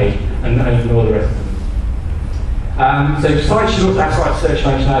single page and ignore the rest of them. So sites should also have site search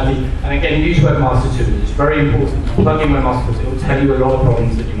functionality, and again, use Webmaster Tools. It's very important. Plug in Webmaster Tools. It will tell you a lot of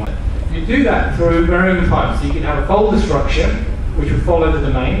problems that you might have. You do that through varying types. So you can have a folder structure, which will follow the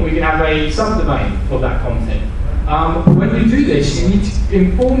domain, or you can have a subdomain for that content. When you do this, you need to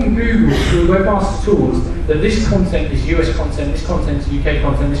inform Google through Webmaster Tools that this content is US content, this content is UK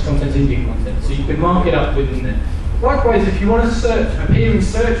content, this content is Indian content. So you can mark it up within there. Likewise, if you want to appear in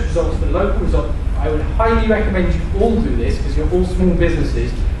search results for local results, I would highly recommend you all do this because you're all small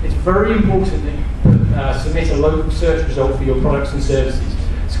businesses. It's very important that you submit a local search result for your products and services.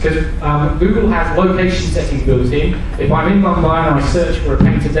 Because Google has location setting built in. If I'm in Mumbai and I search for a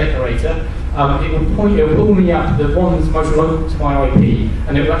painter decorator, it will pull me up the one that's most local to my IP,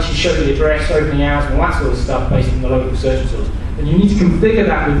 and it will actually show the address, opening hours, and all that sort of stuff based on the local search results. And you need to configure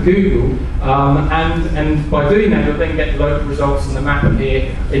that with Google, and by doing that, you'll then get the local results and the map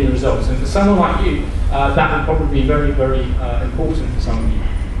appear in the results. And for someone like you, that will probably be very, very important for some of you.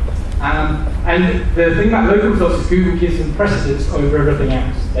 And the thing about local results is Google gives them precedence over everything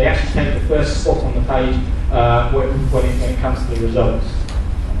else. They actually take the first spot on the page when it comes to the results.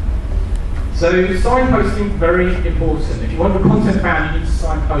 So signposting, very important. If you want your content found, you need to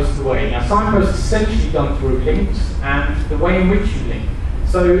signpost the way. Now signpost is essentially done through links and the way in which you link.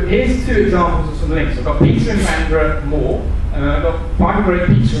 So here's two examples of some links. I've got pizza in Bandra, more, and I've got find a great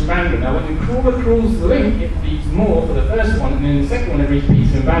pizza in Bandra. Now when the crawler crawls the link, it reads more for the first one, and then the second one it reads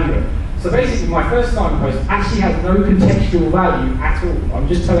pizza in Bandra. So basically my first signpost actually has no contextual value at all. I'm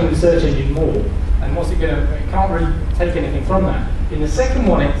just telling the search engine more. And what's it going to, it can't really take anything from that. In the second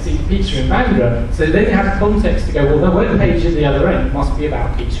one, it sees pizza in Bandra, so then it has context to go, well, the web page at the other end must be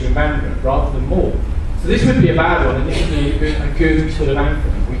about pizza in Bandra, rather than more. So this would be a bad one, and this would be a good sort of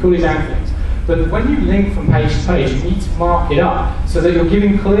anchoring. We call these anchorings. But when you link from page to page, you need to mark it up so that you're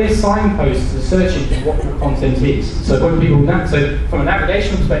giving clear signposts to the search engine what your content is. So when people, so from a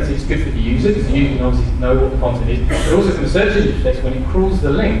navigational perspective, it's good for the user, because the user can obviously know what the content is. But also from a search engine perspective, when it crawls the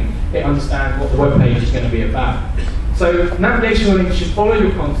link, it understands what the web page is going to be about. So navigational links should follow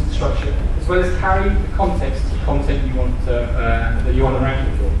your content structure, as well as carry the context to the content you want that you want to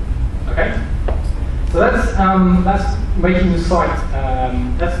rank for. Okay. So that's making the site.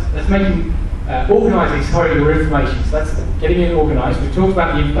 That's making organising your information. So that's getting it organised. We've talked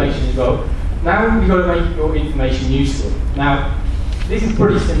about the information as well. Now you've got to make your information useful. Now this is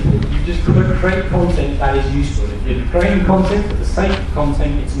pretty simple. You've just got to create content that is useful. If you're creating content for the sake of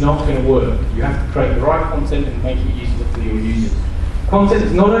content, it's not going to work. You have to create the right content and make it useful for your users. Content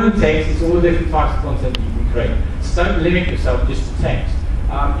is not only text, it's all the different types of content that you can create. So don't limit yourself just to text.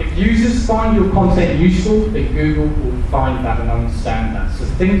 If users find your content useful, then Google will find that and understand that. So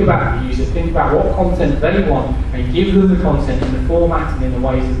think about the user, think about what content they want, and give them the content in the format and in the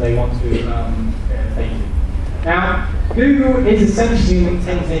ways that they want to take it. Now, Google is essentially an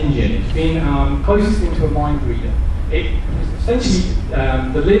intent engine. It's been closest into a mind reader. It essentially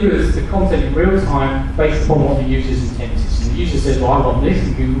delivers the content in real time based upon what the user's intent is. And the user says, well, I want this,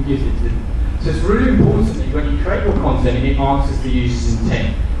 and Google gives it to them. So it's really important that when you create your content, it answers the user's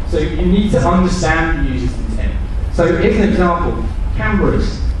intent. So you need to understand the user's intent. So here's an example.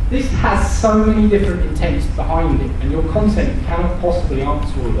 Cameras. This has so many different intents behind it, and your content cannot possibly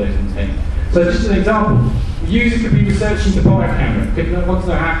answer all of those intents. So just an example, the user could be researching to buy a camera, could want to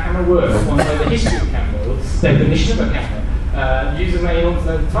know how a camera works, want to know the history of a camera, or the definition of a camera. The user may want to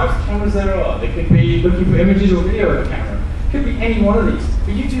know the types of cameras there are. They could be looking for images or video of a camera. It could be any one of these,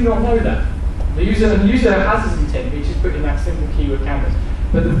 but you do not know that. The user has his intent, which is put in that simple keyword cameras.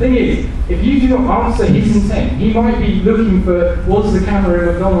 But the thing is, if you do not answer his intent, he might be looking for, was the camera in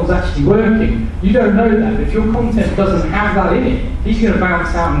McDonald's actually working? You don't know that. If your content doesn't have that in it, he's going to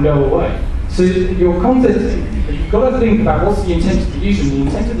bounce out and go away. So your content, you've got to think about what's the intent of the user, and the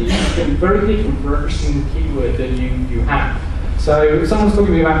intent of the user is going to be very different for every single keyword that you have. So someone was talking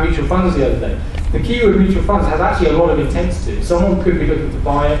to me about mutual funds the other day. The keyword mutual funds has actually a lot of intent to it. Someone could be looking to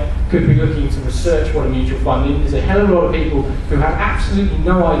buy it, could be looking to research what a mutual fund is. There's a hell of a lot of people who have absolutely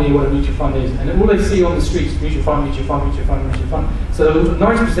no idea what a mutual fund is, and all they see on the streets is mutual fund, mutual fund, mutual fund, mutual fund. So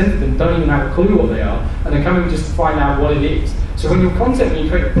 90% of them don't even have a clue what they are, and they're coming just to find out what it is. So when your content, when you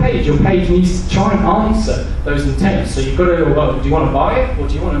create a page, your page needs to try and answer those intents. So you've got to know, well, do you want to buy it, or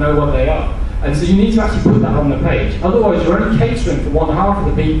do you want to know what they are? And so you need to actually put that on the page. Otherwise, you're only catering for one half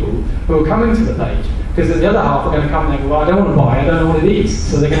of the people who are coming to the page. Because the other half are going to come and go, well, I don't want to buy, I don't know what it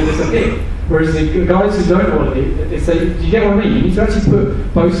is. So they're going to disappear. Whereas the guys who don't know what it is, they say, do you get what I mean? You need to actually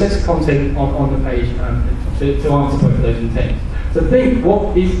put both sets of content on the page to answer both of those intents. So think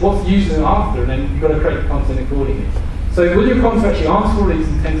what's the user after, and then you've got to create the content accordingly. So will your content actually answer all these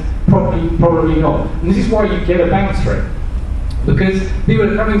intents? Probably not. And this is why you get a bounce rate. Because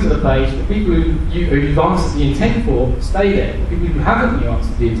people are coming to the page, the people who you've answered the intent for stay there. The people who haven't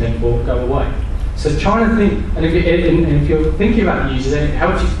answered the intent for go away. So trying to think, and if you're thinking about the user, then it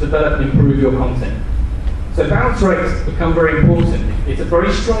helps you to develop and improve your content. So bounce rates become very important. It's a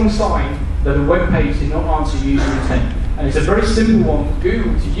very strong sign that a web page did not answer user intent. And it's a very simple one for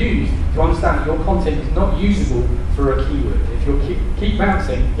Google to use to understand that your content is not usable for a keyword. If you keep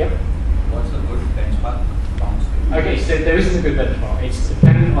bouncing, yep. What's a good benchmark bounce rate? Okay, so there isn't a good benchmark. It's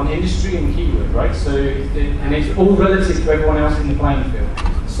dependent on the industry and keyword, right? So, and it's all relative to everyone else in the playing field.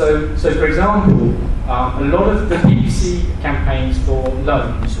 So for example, a lot of the PPC campaigns for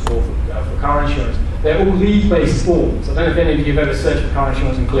loans or for car insurance, they're all lead-based forms. I don't know if any of you have ever searched for car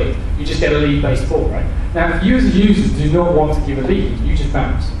insurance and clicked. You just get a lead-based form, right? Now, if you as a user do not want to give a lead, you just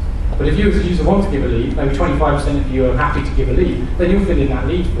bounce. But if you as a user want to give a lead, maybe 25% of you are happy to give a lead, then you'll fill in that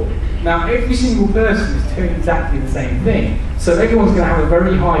lead form. Now, every single person is doing exactly the same thing. So everyone's going to have a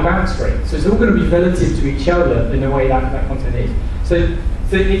very high bounce rate. So it's all going to be relative to each other in the way that content is. So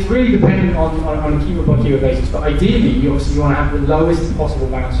it's really dependent on a keyword by keyword basis, but ideally, you want to have the lowest possible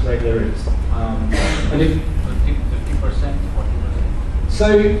bounce rate there is. And if 50%, 40%? So,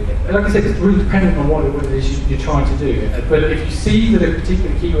 like I said, it's really dependent on what it is you're trying to do. But if you see that a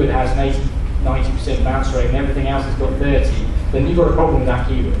particular keyword has an 80-90% bounce rate and everything else has got 30, then you've got a problem with that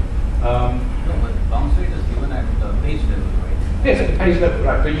keyword. No, but bounce rate is given at the page level, right? Yes, at the page level,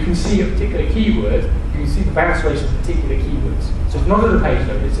 right. But you can see a particular keyword, you can see the bounce rates of particular keywords. So it's not at the page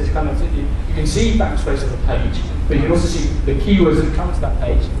level, it's just kind of, you can see bounce rates of the page, but you can also see the keywords that come to that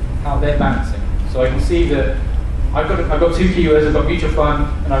page, how they're bouncing. So I can see that I've got two keywords, I've got mutual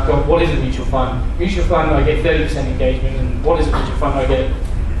fund, and I've got what is a mutual fund. Mutual fund, I get 30% engagement, and what is a mutual fund, I get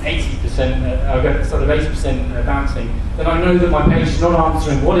 80%, I get sort of 80% bouncing. Then I know that my page is not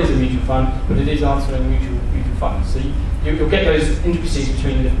answering what is a mutual fund, but it is answering mutual funds. So you'll get those intricacies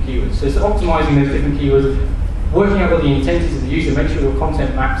between the different keywords. So it's optimizing those different keywords, working out what the intent is of the user, make sure your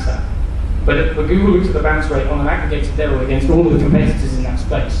content maps that. But Google looks at the bounce rate on an aggregated level against all of the competitors in that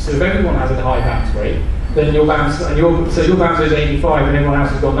space. So if everyone has a high bounce rate, then your bounce, so your bounce rate is 85 and everyone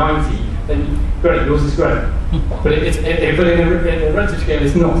else has got 90, then great, yours is great. But but in a relative scale,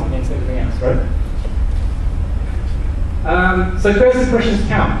 it's not against everything else, right? So first impressions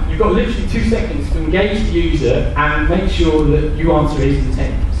count. You've got literally 2 seconds to engage the user and make sure that you answer his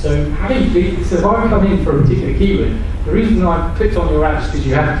intent. So if I come in for a particular keyword, the reason I clicked on your ad is because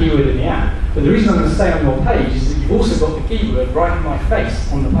you have a keyword in the ad. But the reason I'm going to stay on your page is that you've also got the keyword right in my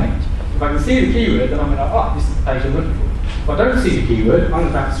face on the page. If I can see the keyword, then I'm going to go, oh, this is the page I'm looking for. If I don't see the keyword, I'm going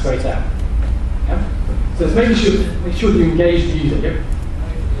to bounce straight out. Yeah? So it's make sure you engage the user. Yeah?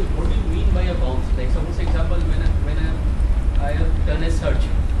 What do you mean by a bounce? Like suppose example, when I have done a search,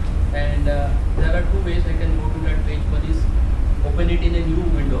 and there are 2 ways I can go to that page. One is open it in a new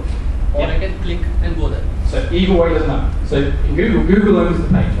window, or I can click and go there. So either way doesn't matter. So in Google owns the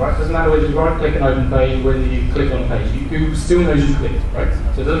page, right? It doesn't matter whether you right click and open page, whether you click on the page. Google still knows you clicked, right?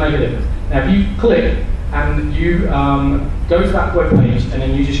 So it doesn't make a difference. Now if you click and you go to that web page and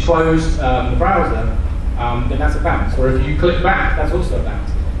then you just close the browser, then that's a bounce. Or if you click back, that's also a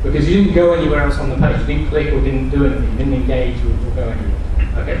bounce. Because you didn't go anywhere else on the page. You didn't click or didn't do anything. You didn't engage or go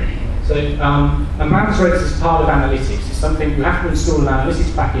anywhere. Okay? So and bounce rates is part of analytics. It's something you have to install an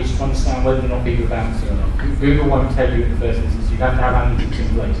analytics package to understand whether or not people are bouncing or not. Google won't tell you in the first instance. You have to have analytics in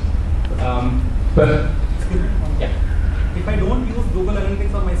place. Yeah. If I don't use Google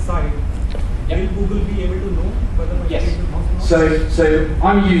Analytics on my site, will Google be able to know whether my page is bouncing or not? So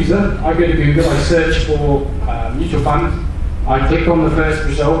I'm a user. I go to Google. I search for mutual funds. I click on the first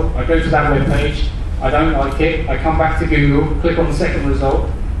result. I go to that web page. I don't like it. I come back to Google. Click on the second result.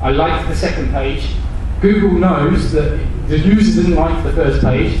 I like the second page. Google knows that the user didn't like the first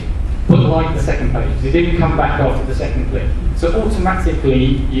page, but liked the second page. They didn't come back after the second click. So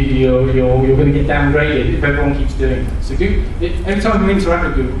automatically, you're going to get downgraded if everyone keeps doing it. So every time you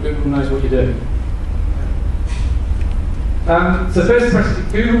interact with Google, Google knows what you're doing. So first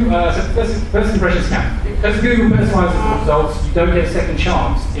impressions count. Because Google personalizes the results, you don't get a second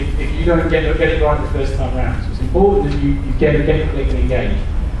chance if you don't get it right the first time around. So it's important that you get it, click and engage.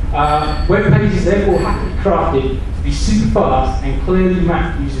 Web pages therefore have to be crafted to be super fast and clearly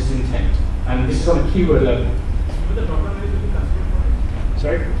map users' intent. And this is on a keyword level. But the drop-down menus will be considered for it.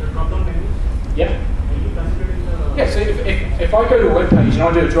 Sorry? The drop-down menus Yep. will be considered in the... Yeah, so if I go to a web page and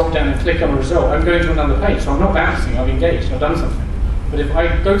I do a drop down and click on a result, I'm going to another page, so I'm not bouncing, I've engaged, I've done something. But if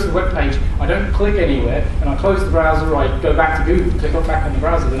I go to the web page, I don't click anywhere, and I close the browser, or I go back to Google, click back on the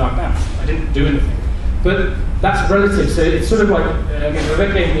browser, then I bounce. I didn't do anything. But that's relative, so it's sort of like,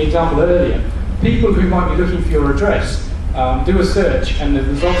 Vivek gave me the example earlier. People who might be looking for your address, do a search, and the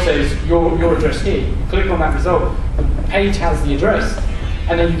result says your address here. You click on that result, the page has the address,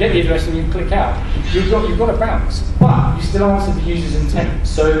 and then you get the address and you click out. You've got to bounce, but you still answer the user's intent.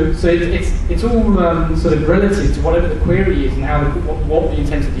 So it's all sort of relative to whatever the query is and how what the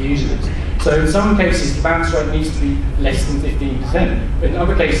intent of the user is. So in some cases, the bounce rate needs to be less than 15%, but in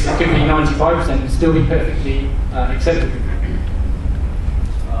other cases, it could be 95% and still be perfectly acceptable.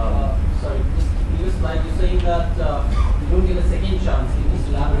 Sorry, just previous slide, you're saying that you don't get a second chance. Can you just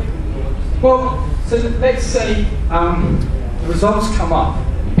elaborate on what you're saying? Well, so let's say the results come up.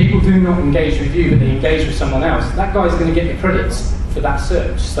 People do not engage with you, but they engage with someone else. That guy's going to get the credits for that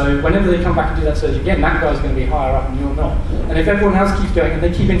search. So whenever they come back and do that search again, that guy's going to be higher up and you're not. And if everyone else keeps doing it and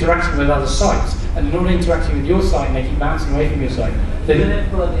they keep interacting with other sites, and they're not interacting with your site and they keep bouncing away from your site, then... Even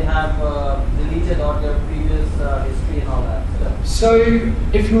if they have deleted all their previous history and all that stuff. So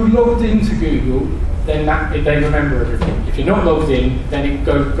if you're logged into Google, then they remember everything. If you're not logged in, then it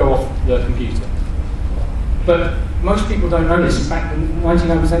go off the computer. But most people don't know this. In fact,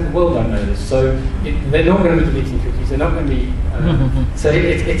 99% of the world don't know this. So they're not going to be deleting cookies. They're not going to be. So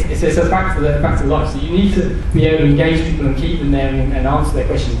it's a fact of life. So you need to be able to engage people and keep them there and answer their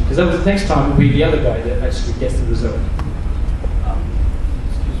questions. Because the next time will be the other guy that actually gets the result.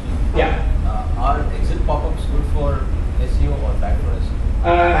 Excuse me. Yeah. Are exit pop-ups good for SEO or bad for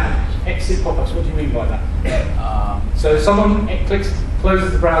SEO? Exit pop-ups. What do you mean by that? So someone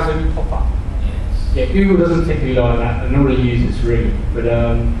closes the browser and you pop up. Yeah, Google doesn't typically like that, and nor do users really. But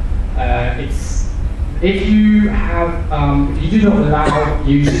it's if you do not allow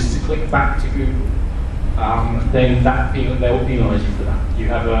users to click back to Google, then they will penalise you for that. You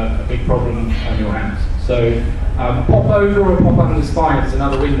have a big problem on your hands. So pop over or pop under is fine. It's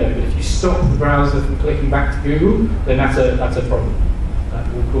another window. But if you stop the browser from clicking back to Google, then that's a problem.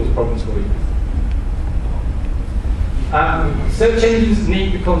 That will cause problems for you. Search engines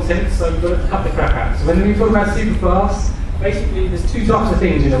need the content, so you've got to cut the crap out. So when we talk about super fast, basically there's two types of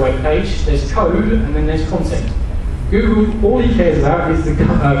things in a web page. There's code and then there's content. Google, all he cares about is the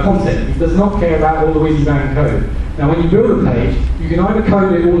content. He does not care about all the whizzy-bang code. Now when you build a page, you can either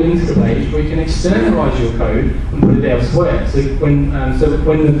code it all into the page, or you can externalize your code and put it elsewhere. So when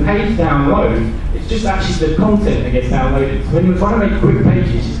the page downloads, it's just actually the content that gets downloaded. So when you're trying to make quick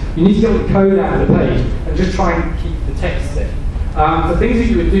pages, you need to get the code out of the page and just try and keep the text there. The things that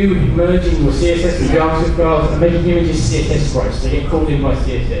you would do would be merging your CSS and JavaScript files and making images CSS sprites, so they get called in by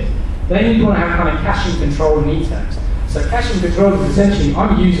CSS. Then you want to have kind of caching control and neat tags. So caching control is essentially,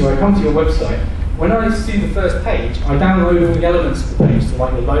 I'm a user, I come to your website. When I see the first page, I download all the elements of the page, so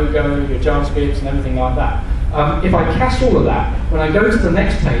like your logo, your JavaScript, and everything like that. If I cache all of that, when I go to the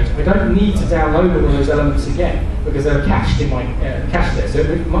next page, I don't need to download all of those elements again, because they're cached in my cache there. So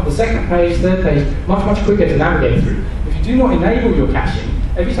the second page, third page, much quicker to navigate through. If you do not enable your caching,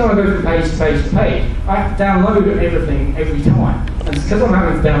 every time I go from page to page to page, I have to download everything every time. And because I'm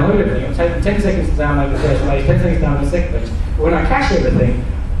having to download everything, I'm taking 10 seconds to download the first page, 10 seconds to download the second page. But when I cache everything,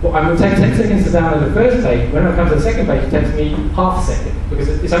 well, I'm going to take 10 seconds to download the first page. When I come to the second page, it takes me half a second, because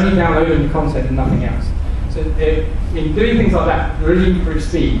it's only downloading the content and nothing else. So in doing things like that, really improve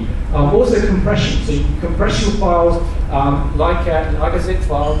speed. Also compression, so you can compress your files like a zip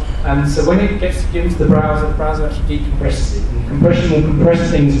file, and so when it gets given to the browser actually decompresses it. And compression will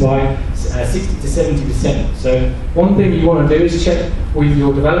compress things by 60 to 70%. So one thing you want to do is check with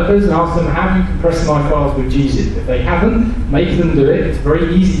your developers and ask them, how do you compress my files with gzip? If they haven't, make them do it. It's a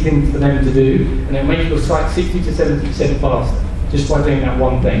very easy thing for them to do, and it'll make your site 60 to 70% faster, just by doing that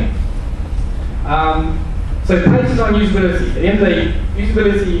one thing. So page design usability. At the end of the day,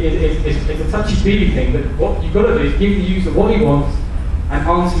 usability is a touchy-feely thing, but what you've got to do is give the user what he wants and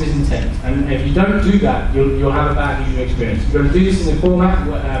answer his intent. And if you don't do that, you'll have a bad user experience. You've got to do this in the format,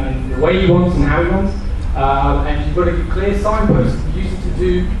 in the way he wants and how he wants, and you've got to give clear signposts for the user to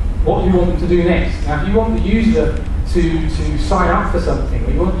do what you want them to do next. Now, if you want the user to sign up for something,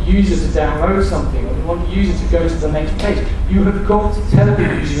 or you want the user to download something, or you want the user to go to the next page, you have got to tell the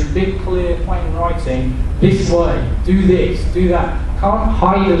user in big, clear, plain writing, this way, do this, do that. Can't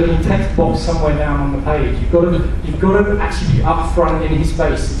hide a little text box somewhere down on the page. You've got to actually be upfront in his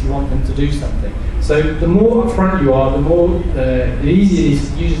face if you want them to do something. So So the more upfront you are, the easier it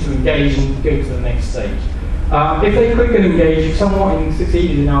is for users to engage and go to the next stage. If they click and engage, you've somewhat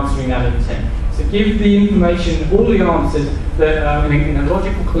succeeded in answering that intent. So give the information, all the answers, that in a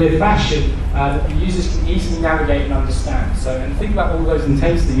logical, clear fashion that the users can easily navigate and understand. So, and think about all those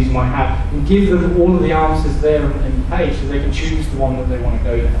intents the user might have, and give them all of the answers there on the page so they can choose the one that they want to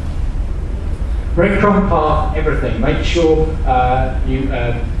go down. Breadcrumb path, everything. Make sure you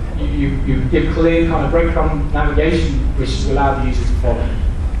give clear kind of breadcrumb navigation which will allow the user to follow.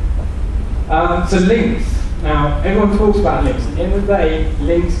 So links. Now, everyone talks about links. At the end of the day,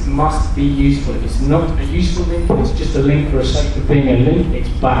 links must be useful. If it's not a useful link, it's just a link for the sake of being a link, it's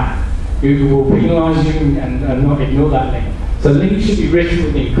bad. Google will penalise you and not ignore that link. So links should be written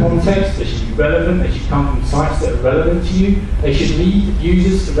within context, they should be relevant, they should come from sites that are relevant to you, they should lead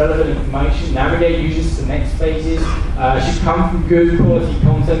users to relevant information, navigate users to next phases, should come from good quality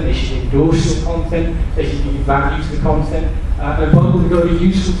content, they should endorse your content, they should give value to the content, and above all, they've got to be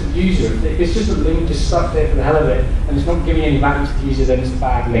useful to the user. If it's just a link just stuck there for the hell of it, and it's not giving any value to the user, then it's a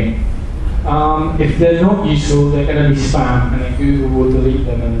bad link. If they're not useful, they're going to be spam, and then Google will delete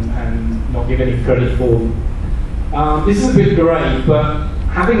them and not give any credit for them. This is a bit grey, but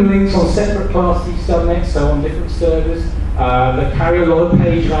having links on separate classes, subnets, so on different servers that carry a lot of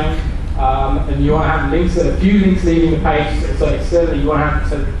page rank, and you want to have links, a few links leaving the page, so externally you want to have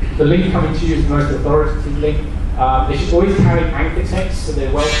so the link coming to you is the most authoritative link. They should always carry anchor text, so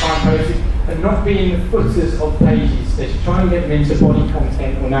they're well time-posted, and not be in the footers of pages. They should try and get them into body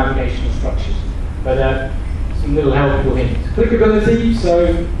content or navigational structures. But some little helpful hints. Clickability,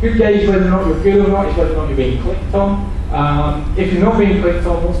 so good gauge whether or not you're good or not is whether or not you're being clicked on. If you're not being clicked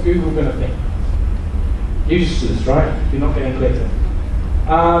on, what's Google going to think? Useless, right? If you're not getting clicked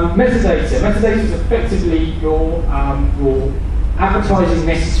on. Metadata. Metadata is effectively your advertising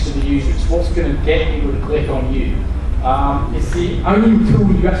message to the user. It's what's going to get people to click on you. It's the only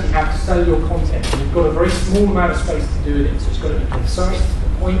tool you actually have to sell your content. And you've got a very small amount of space to do it in, so it's got to be concise to the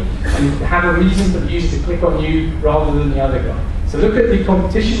point and have a reason for the user to click on you rather than the other guy. So look at the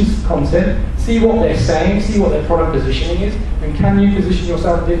competition's content, see what they're saying, see what their product positioning is, and can you position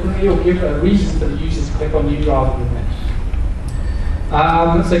yourself differently or give a reason for the user to click on you rather than them.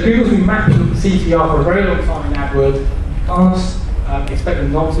 So Google's been mapping CTR for a very long time in AdWords. You can't expect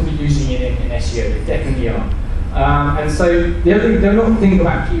them not to be using it in SEO, they definitely are. And so the other thing, they're not thinking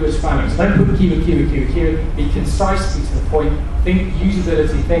about keyword spamming. So don't put keyword. Be concise, be to the point. Think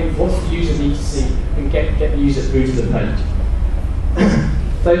usability. Think what's the user need to see, and get the user through to the page.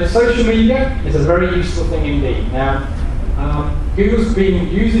 So social media is a very useful thing indeed. Now, Google's been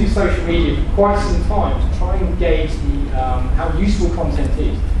using social media for quite some time to try and gauge the how useful content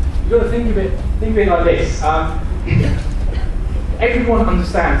is. You've got to think of it like this. Everyone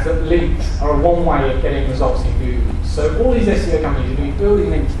understands that links are one way of getting results in Google. So all these SEO companies are doing building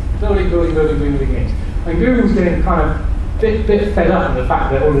links, building links. And Google's getting kind of bit fed up with the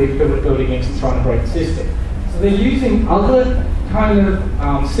fact that all these people are building links and trying to break the system. So they're using other kind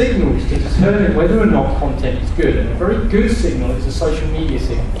of signals to determine whether or not content is good. And a very good signal is a social media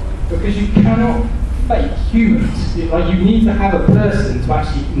signal, because you cannot fake humans. Like, you need to have a person to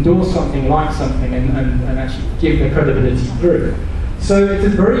actually endorse something, like something, and actually give their credibility through. So it's a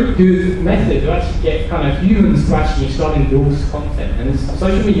very good method to actually get kind of humans to actually start endorse content, and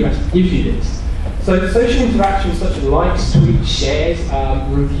social media actually gives you this. So social interactions such as likes, tweets, shares,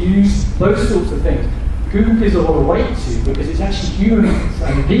 reviews, those sorts of things, Google gives a lot of weight to, because it's actually humans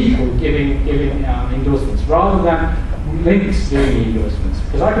and people giving endorsements rather than links doing the endorsements.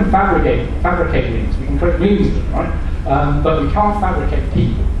 Because I can fabricate links, we can create memes of them, right? But we can't fabricate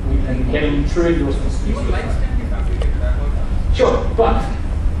people and getting true endorsements. Sure, but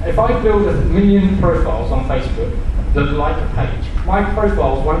if I build 1 million profiles on Facebook that like a page, my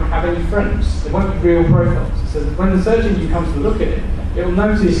profiles won't have any friends. They won't be real profiles. So when the search engine comes to look at it, it will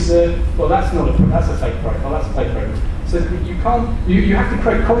notice that, well, that's a fake profile, that's a fake profile. So you can't, you have to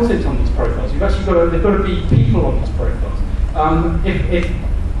create content on these profiles. You've actually got to, they've got to be people on these profiles. If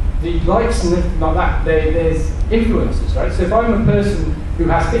the likes and everything like that, there's influencers, right? So if I'm a person who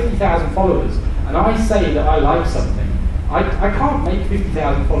has 50,000 followers and I say that I like something, I can't make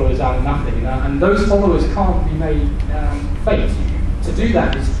 50,000 followers out of nothing, and those followers can't be made fake. To do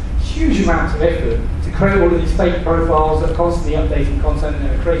that is huge amounts of effort to create all of these fake profiles that are constantly updating content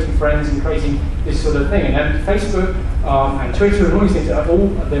and creating friends and creating this sort of thing. And then Facebook and Twitter and all these things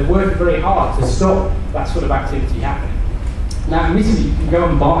they're working very hard to stop that sort of activity happening. Now, admittedly, you can go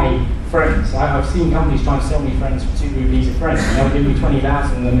and buy friends. I've seen companies try and sell me friends for 2 rupees a friend, and they'll give me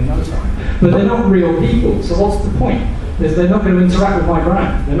 20,000 of them in no time. But they're not real people, so what's the point? is they're not going to interact with my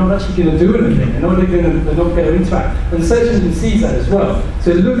brand. They're not actually going to do anything. They're not going to interact. And the search engine sees that as well.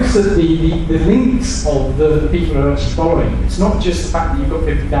 So it looks at the links of the people who are actually following. It's not just the fact that you've got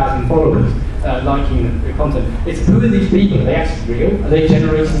 50,000 followers liking the content. It's who are these people? Are they actually real? Are they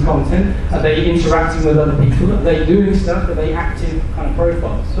generating content? Are they interacting with other people? Are they doing stuff? Are they active kind of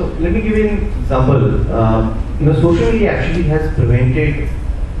profiles? So let me give you an example. Social media actually has prevented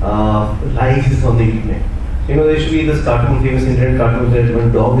lies on the internet. There used to be this famous internet cartoon that when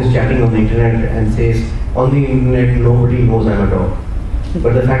a dog is chatting on the internet and says, on the internet nobody knows I'm a dog.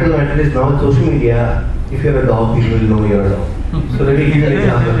 But the fact of the matter is now on social media, if you're a dog, people will know you're a dog. So let me give you an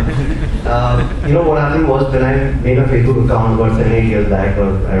example. What happened was when I made a Facebook account about 7-8 years back,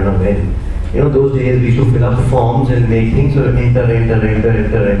 or I don't know when, those days we used to fill up forms and make things, so enter.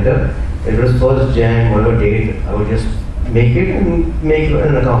 It was 1st Jan, whatever date, I would just make it and make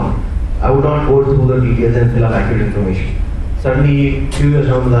an account. I would not go through the details and fill up accurate information. Suddenly, 2 years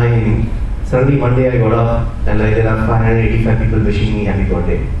down the line, one day I got up and there are 585 people wishing me happy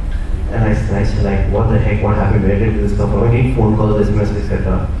birthday. And I said what the heck, what happened, where did this come from? I get phone calls, SMS,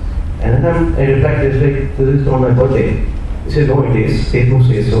 etc. And then I replied, this is on my birthday. He said, no, it is. Facebook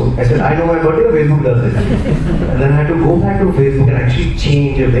says so. I said, I know my birthday, or Facebook does it. And then I had to go back to Facebook and actually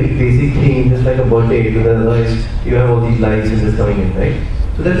change a very basic thing, just like a birthday, because otherwise you have all these likes and this coming in, right?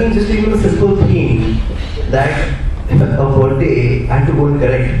 So that means just even a simple thing that a birthday I had to go and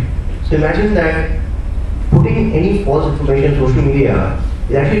correct. So imagine that putting any false information on social media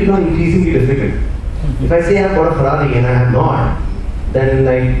is actually becoming increasingly difficult. If I say I've got a Ferrari and I have not, then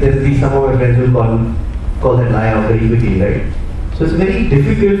there'll be some of my friends who call that lie out very quickly, right? So it's very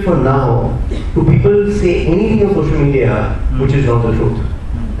difficult for now to people say anything on social media which is not the truth,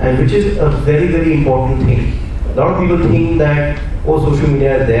 and which is a very, very important thing. A lot of people think that, social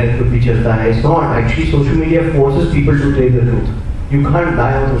media is there, could be just lie. It's not. Actually, social media forces people to tell the truth. You can't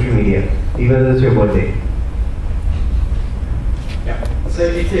lie on social media, even if it's your birthday. Yeah. So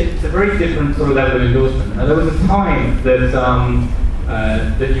it's a very different sort of level of endorsement. Now, there was a time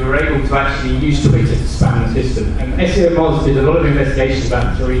that you were able to actually use Twitter to spam the system. And SEO Moz did a lot of investigations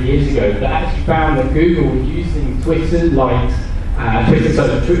about 3 years ago that actually found that Google were using Twitter likes,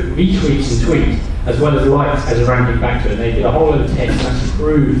 retweets and tweets, as well as likes as a ranking factor. And they did a whole lot of tests and actually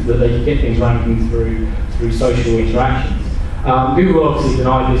proved that they could get things ranking through social interactions. Google obviously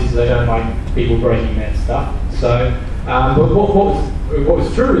denied this because they don't like people breaking their stuff. So, but what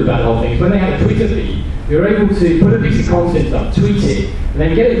was true about the whole thing is when they had a Twitter feed, you were able to put a piece of content up, tweet it, and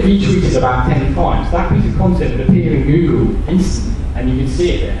then get it retweeted about 10 times. That piece of content would appear in Google instantly, and you could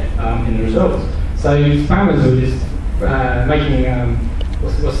see it there in the results. So spammers were just making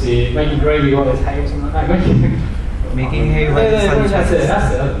making gravy while there's hay or something like that. Making hay while the sun shines.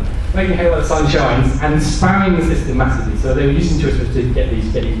 That's it. Making hay while the sun shines and spamming the system massively. So they were using Twitter to get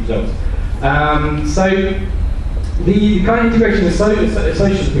these results. So the kind of integration of social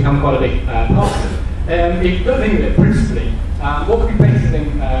has become quite a big part of it. If you don't think of it principally, what could be better than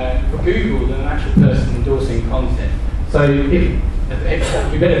for Google than an actual person endorsing content? So if what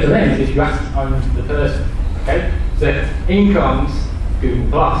would be better for them is if you actually owned the person. Okay? So in comes Google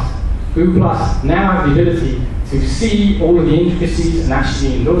Plus. Google Plus now have the ability to see all of the intricacies and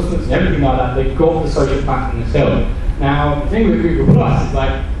actually endorsements and everything like that. They've got the social platform themselves. Now the thing with Google Plus is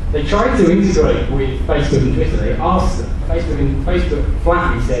they tried to integrate with Facebook and Twitter. They asked them. Facebook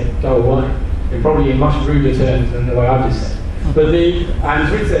flatly said, go away. Probably in much ruder terms than the way I've just said. But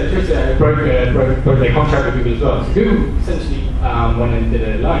Twitter broke their contract with Google as well. So Google essentially went and did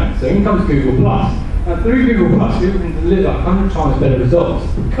it alone. So in comes Google Plus. Now through Google Plus, Google can deliver 100 times better results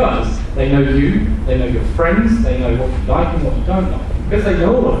because they know you, they know your friends, they know what you like and what you don't like. Because they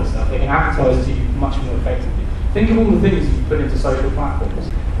know all of that stuff, they can advertise to you much more effectively. Think of all the things you put into social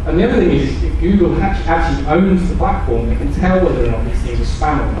platforms. And the other thing is, if Google actually owns the platform, they can tell whether or not these things are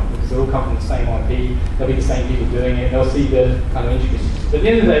spam or not, because they all come from the same IP, they'll be the same people doing it, they'll see the kind of intricacies. But at the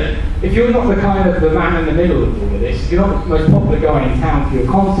end of the day, if you're not the man in the middle of all of this, if you're not the most popular guy in town for your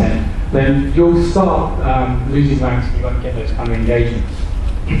content, then you'll start losing ranks and you won't get those kind of engagements.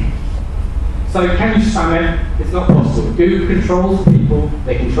 So can you spam it? It's not possible. Google controls people,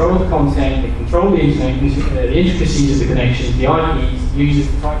 they control the content, they control the internet, the intricacies of the connections, the IPs, users,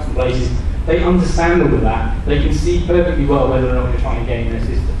 the types and places. They understand all of that. They can see perfectly well whether or not you're trying to gain their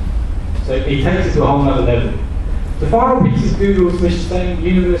system. So it takes it to a whole other level. The final piece is Google's mission statement,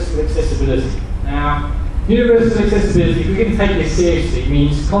 universal accessibility. Now, universal accessibility, if we're going to take this seriously,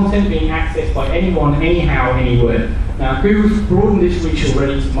 means content being accessed by anyone, anyhow, anywhere. Now, Google's broadened its reach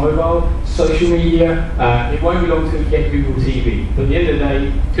already to mobile, social media. It won't be long till we get Google TV. But at the end of the day,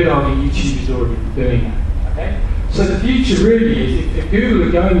 you could argue YouTube is already doing that. Okay? So the future really is, if Google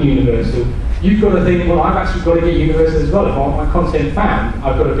are going universal, you've got to think, well, I've actually got to get universal as well. If I want my content found,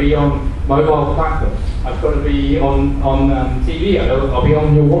 I've got to be on mobile platforms. I've got to be on TV. I'll be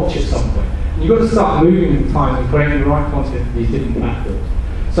on your watch at some point. And you've got to start moving with the times and creating the right content for these different platforms.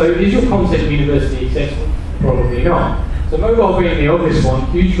 So is your content universally accessible? Probably not. So mobile being the obvious one,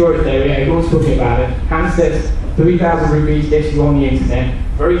 huge growth area, everyone's talking about it. Handsets, 3,000 rupees gets you on the internet,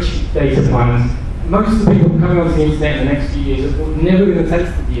 very cheap data plans. Most of the people coming onto the internet in the next few years are never going to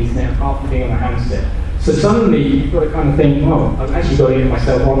taste the internet apart from being on a handset. So suddenly you've got to kind of think, well, I've actually got to get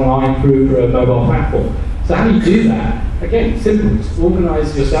myself online through a mobile platform. So how do you do that? Again, simple. Just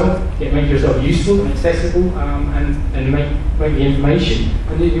organise yourself, make yourself useful and accessible, and make the information,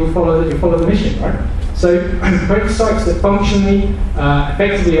 and then you'll follow the mission, right? So create sites that functionally,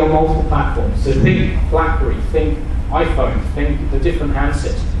 effectively on multiple platforms. So think BlackBerry, think iPhone, think the different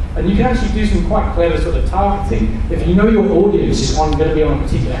handsets. And you can actually do some quite clever sort of targeting. If you know your audience is going to be on a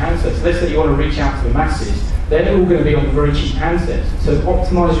particular handset, so let's say you want to reach out to the masses, they're all going to be on the very cheap handsets. So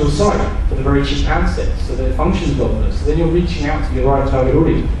optimize your site for the very cheap handsets so that it functions well. So then you're reaching out to your right target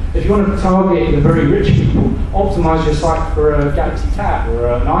audience. If you want to target the very rich people, optimize your site for a Galaxy Tab or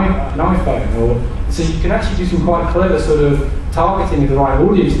an iPhone. So you can actually do some quite clever sort of targeting of the right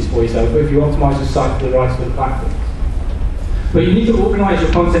audiences for yourself if you optimize your site for the right sort of platform. But you need to organise your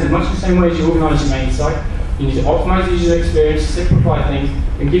content in much the same way as you organise your main site. You need to optimise the user experience, simplify things,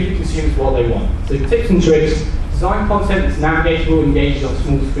 and give the consumers what they want. So tips and tricks: design content that's navigatable, engaged on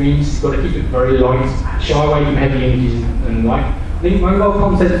small screens. You've got to keep it very light, shy away from heavy images and the like. Link mobile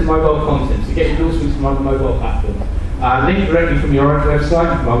content to mobile content, so get endorsements from other mobile platforms. Link directly from your own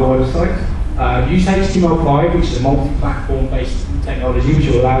website, mobile website. Use HTML5, which is a multi-platform based technology, which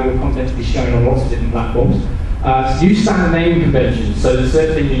will allow your content to be shown on lots of different platforms. Use standard naming conventions, so that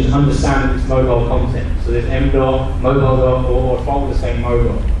search engines understand that it's mobile content. So there's m.dot, mobile.dot, or a folder saying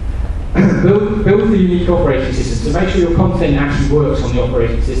mobile. build the unique operating system, so make sure your content actually works on the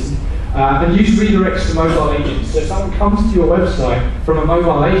operating system. And use redirects to mobile agents. So if someone comes to your website from a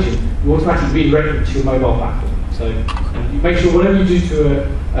mobile agent, you automatically redirect them to your mobile platform. So you make sure whatever you do to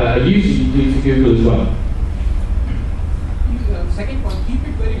a user, you do to Google as well. Second point, keep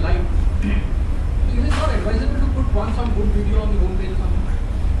it very light. Is it not advisable to put some good video on the homepage or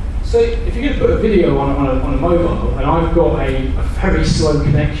something? So if you're going to put a video on a mobile, and I've got a very slow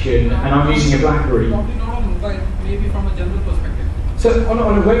connection, and I'm using a BlackBerry. Probably not on mobile, maybe from a general perspective. So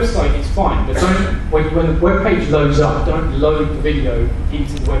on a website, it's fine, but don't, when the web page loads up, don't load the video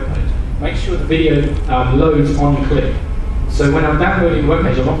into the web page. Make sure the video loads on click. So when I'm downloading the web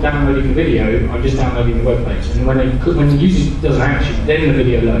page, I'm not downloading the video, I'm just downloading the web page. And when the user does an action, then the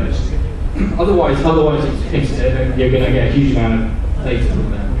video loads. Otherwise you're going to get a huge amount of data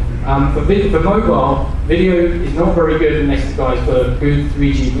from there. For mobile, video is not very good unless the guy's got a good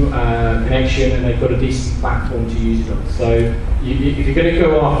 3G connection and they've got a decent platform to use it on. So if you're going to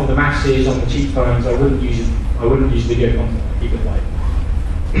go after the masses on the cheap phones, I wouldn't use video content. Keep it light.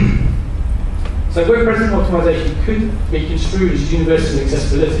 So web presence optimization could be construed as universal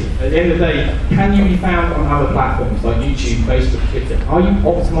accessibility. At the end of the day, can you be found on other platforms like YouTube, Facebook, Twitter? Are you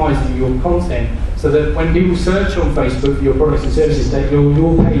optimizing your content so that when people search on Facebook for your products and services, that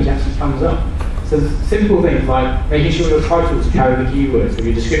your page actually comes up? So simple things like making sure your titles carry the keywords, or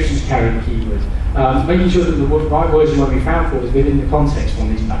your descriptions carry the keywords, making sure that the right words you want to be found for is within the context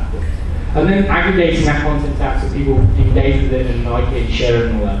on these platforms. And then aggregating that content out so people engage with it and like it, share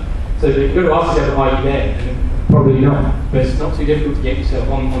it and all that. So you've got to ask yourself, are you there? And probably not, but it's not too difficult to get yourself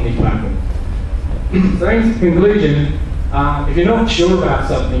on these platforms. So in conclusion, if you're not sure about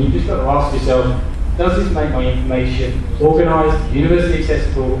something, you've just got to ask yourself, does this make my information organised, universally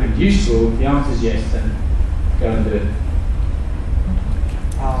accessible and useful? If the answer is yes, then go and do it.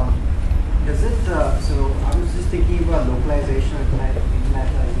 Does it, so I was just thinking about localization and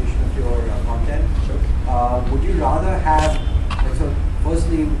internationalization of your content. Sure. Would you rather have, like, so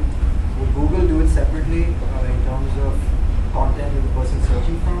firstly, would Google do it separately in terms of content that the person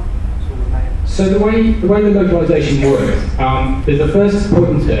searching from? So the way the localization works, there's the first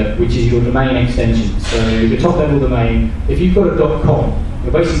pointer, which is your domain extension. So your top level domain, if you've got a .com,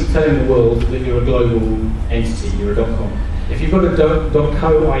 you're basically telling the world that you're a global entity, you're a .com. If you've got a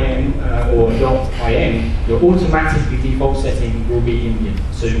 .co.in or .in, your automatically default setting will be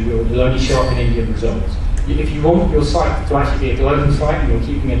Indian. So you'll only show up in Indian results. If you want your site to actually be a global site and you're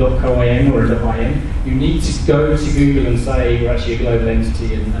keeping a .co.in or a .in, you need to go to Google and say we're actually a global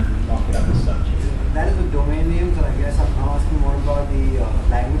entity and mark it up as such. That is the domain names, and I guess I'm now asking more about the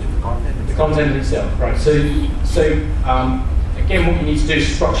language of the content. The content itself, right. So again, what you need to do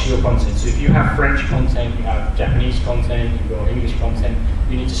is structure your content. So if you have French content, you have Japanese content, you've got English content,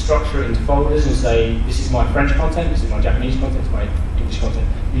 you need to structure it into folders and say, this is my French content, this is my Japanese content, this is my English content.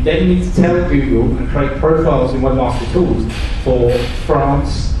 You then need to tell Google and create profiles in Webmaster Tools for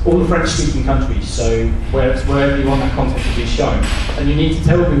France, all the French-speaking countries, so wherever you want that content to be shown. And you need to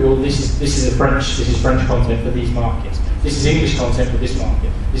tell Google, this is French content for these markets. This is English content for this market.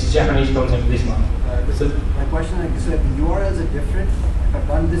 This is Japanese content for this market. So my question is, so if the URLs are different, if I've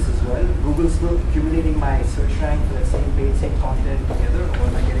done this as well, Google's still accumulating my search rank for the same page, same content together, or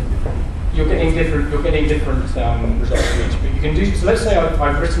am I getting different? You're getting different results for each. But you can do so. Let's say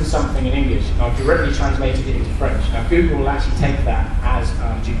I've written something in English and I've directly translated it into French. Now Google will actually take that as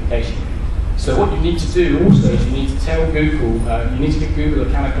duplication. So what you need to do also is you need to tell Google, you need to give Google a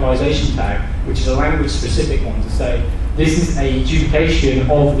canonicalization tag, which is a language-specific one, to say this is a duplication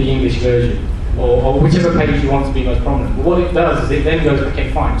of the English version, or whichever page you want to be most prominent. But what it does is it then goes, okay,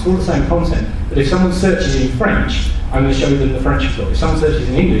 fine, it's all the same content, but if someone searches in French, I'm going to show them the French result. If someone searches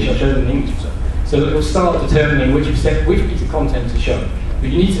in English, I'll show them the English result. So it will start determining which piece of content to show. But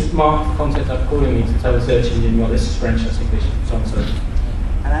you need to mark the content up accordingly to tell the search engine, well, this is French, that's English, and so on and so forth.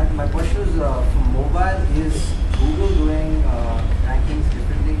 And my question is, for mobile, is Google doing rankings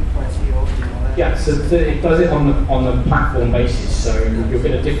differently for SEO? Do you know that? Yeah, so it does it on the platform basis. So you'll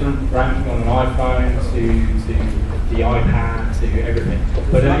get a different ranking on an iPhone to the iPad to everything.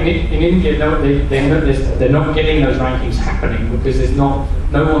 But in India, they're not getting those rankings happening because there's no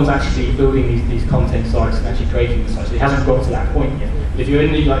one's actually building these content sites and actually creating the sites. It hasn't got to that point yet. If you're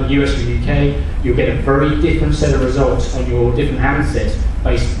in the US or UK, you'll get a very different set of results on your different handsets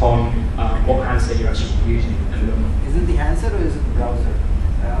based upon what handset you're actually using. Is it the handset or is it the browser?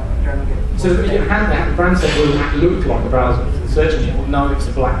 I'm trying to get. So the handset will look like a browser. The search engine will know it's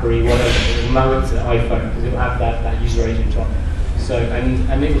a BlackBerry, whatever. It will know it's an iPhone because it will have that user agent on it. So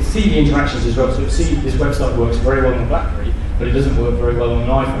and it will see the interactions as well. So it will see this website works very well on a BlackBerry, but it doesn't work very well on an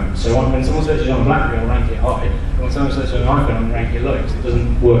iPhone. So when someone searches on a BlackBerry, I'll rank it high. And when someone searches on an iPhone, I'll rank it low because it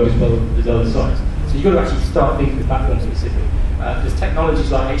doesn't work as well as other sites. So you've got to actually start thinking platform specific. There's technologies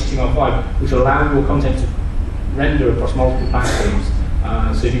like HTML5 which allow your content to render across multiple platforms.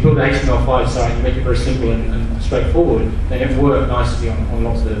 So if you build an HTML5 site, you make it very simple and straightforward, then it will work nicely on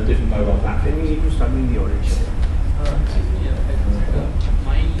lots of different mobile platforms. Then we need to start doing the audience.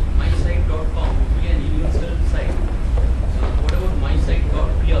 mysite.com will be an universal site. So what about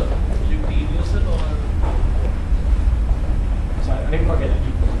mysite.clear? Will it be universal or? Sorry, I didn't quite get that.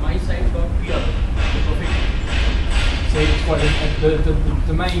 mysite.clear. So the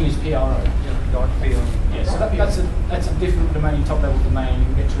domain is PRO. Yeah, so that's a different domain, top level domain. You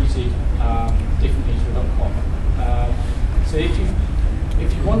can get treated differently to .com. So if you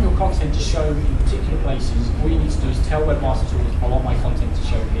want your content to show in particular places, all you need to do is tell Webmaster Tools, I want my content to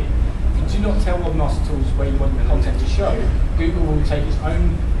show here. If you do not tell Webmaster Tools where you want your content to show, Google will take its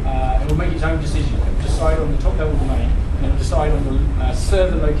own, it will make its own decision. It will decide on the top level domain, and it will decide on the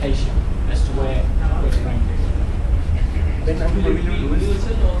server location as to where to rank it. Can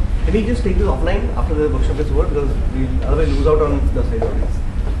we just take this offline after the workshop is over because we otherwise lose out on the side audience.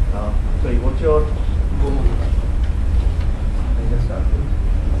 Sorry, what's your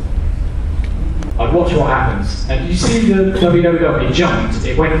I'd watch what happens. And you see the www, it jumped.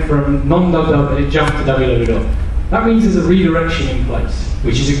 It went from non-www and it jumped to www. That means there's a redirection in place,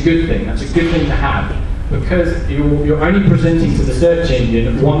 which is a good thing. That's a good thing to have because you're only presenting to the search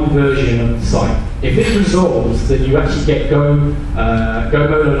engine one version of the site. If it resolves that you actually get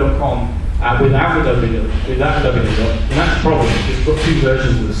gomolo.com without the www, then that's a problem because you've got two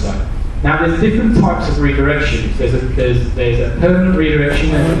versions of the site. Now there's different types of redirections. There's a permanent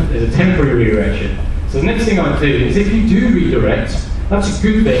redirection and there's a temporary redirection. So the next thing I do is if you do redirect, that's a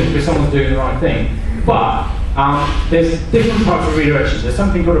good thing because someone's doing the right thing. But there's different types of redirections. There's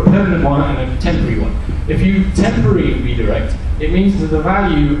something called a permanent one and a temporary one. If you temporarily redirect, it means that the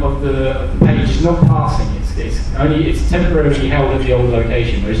value of the page is not passing. It's temporarily held at the old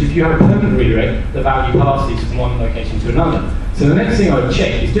location. Whereas if you have a permanent redirect, the value passes from one location to another. So the next thing I would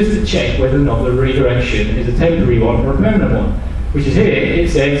check is just to check whether or not the redirection is a temporary one or a permanent one. Which is here,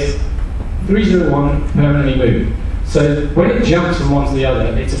 it says 301 permanently moved. So when it jumps from one to the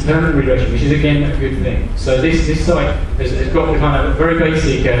other, it's a permanent redirection, which is again a good thing. So this site has got the kind of a very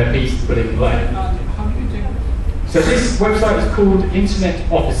basic piece to put in play. So this website is called Internet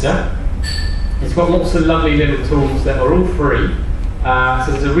Officer. It's got lots of lovely little tools that are all free.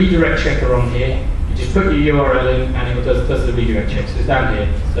 So there's a redirect checker on here. You just put your URL in and it does the redirect check. So it's down here.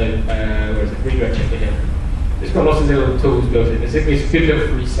 So where is it? Redirect checker here. It's got lots of little tools built in. It's a good little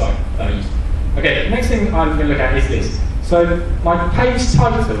free site that I use. Okay, next thing I'm going to look at is this. So my page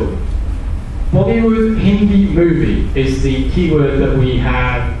title, Bollywood Hindi movie, is the keyword that we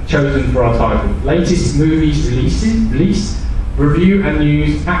have chosen for our title. Latest movies released, review and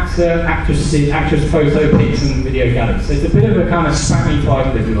news, actor, actress photo, pics and video gallery. So it's a bit of a kind of spammy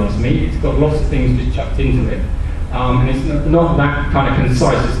title if you ask me. It's got lots of things just chucked into it. And it's not that kind of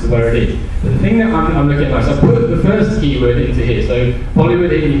concise as to where it is. But the thing that I'm looking at now, so I put the first keyword into here, so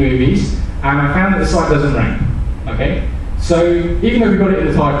Bollywood Hindi movies, and I found that the site doesn't rank. Okay? So even though we've got it in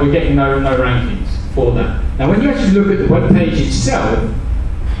the title, we're getting no rankings for that. Now when you actually look at the web page itself,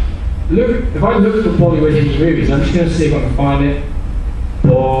 if I look for Bollywood Hindi movies, I'm just going to see if I can find it.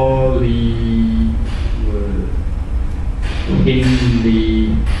 Bollywood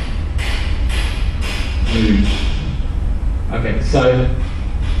Hindi movies. Okay, so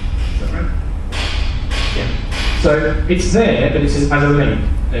is that right? Yeah. So it's there, but it's as a link.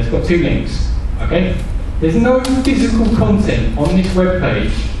 And it's got 2 links. Okay. There's no physical content on this web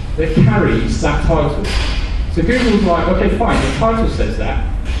page that carries that title. So Google's like, okay, fine, the title says that,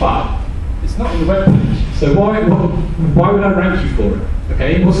 but it's not on the web page. So why would I rank you for it?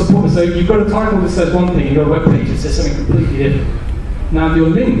 Okay, what's the point? So you've got a title that says one thing, you've got a web page that says something completely different. Now your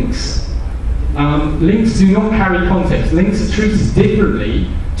links do not carry context. Links are treated differently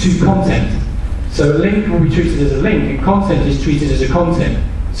to content. So a link will be treated as a link, and content is treated as a content.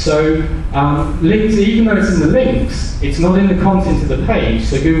 So links, even though it's in the links, it's not in the content of the page,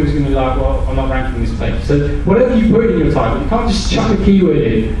 so Google's going to be like, well, I'm not ranking this page. So whatever you put in your title, you can't just chuck a keyword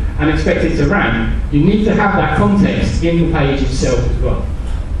in and expect it to rank. You need to have that context in the page itself as well.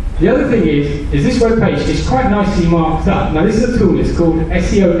 The other thing is this web page is quite nicely marked up. Now this is a tool, it's called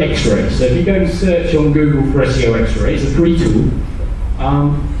SEO X-Ray. So if you go and search on Google for SEO X-Ray, it's a free tool.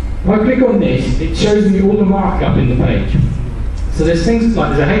 If I click on this, it shows me all the markup in the page. So there's things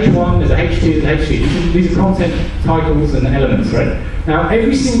like there's a H1, there's a H2, there's a H3. These are content titles and elements, right? Now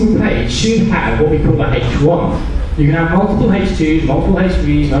every single page should have what we call a H1. You can have multiple H2s, multiple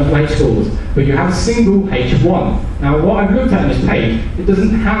H3s, multiple H4s, but you have a single H1. Now what I've looked at on this page, it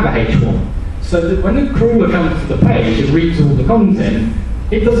doesn't have a H1. So that when the crawler comes to the page and reads all the content,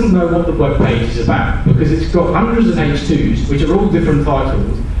 it doesn't know what the web page is about, because it's got hundreds of H2s, which are all different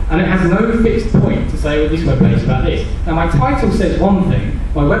titles, and it has no fixed point to say, well, this web page is about this. Now my title says one thing,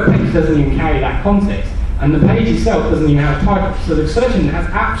 my web page doesn't even carry that context, and the page itself doesn't even have a title. So the search engine has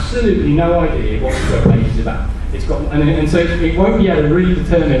absolutely no idea what the web page is about. It's got, and so it won't be able to really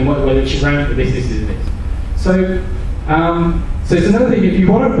determine whether it should rank for this, and this. So, so it's another thing, if you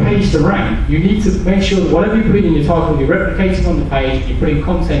want a page to rank, you need to make sure that whatever you put in your title, you're replicating on the page, you're putting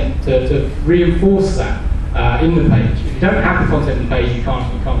content to reinforce that in the page. If you don't have the content in the page, you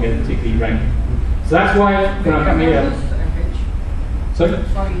can't get it particularly ranked. So that's why when I come here. Sorry, if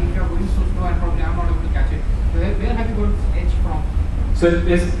you're going so slow and probably I'm not able to catch it. Where have you got H from? So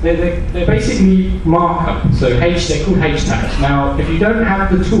they're basically markup. So they're called H tags. Now, if you don't have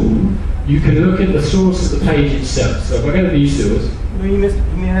the tool, you can look at the source of the page itself. So if I go to the source. No, you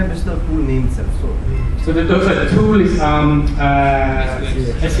may have missed the tool name itself. So the tool is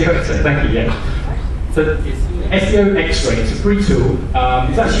SEO X-Ray. Thank you. Yeah. So SEO X-Ray. It's a free tool.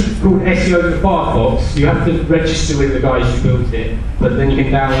 It's actually called SEO for Firefox. You have to register with the guys who built it, but then you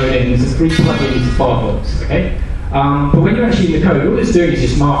can download it, and it's a free plugin to Firefox. Okay. But when you're actually in the code, all it's doing is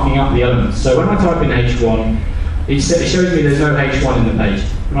just marking up the elements. So when I type in H1, it shows me there's no H1 in the page.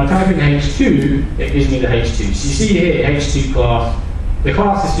 When I type in H2, it gives me the H2. So you see here, H2 class. The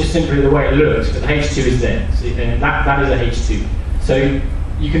class is just simply the way it looks, but the H2 is there. So that is a H2. So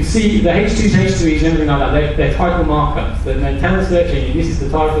you can see the H2s, H3s, and everything like that, they're title markups. They tell the search engine, this is the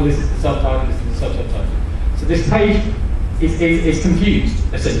title, this is the subtitle, this is the subtitle. So this page is confused,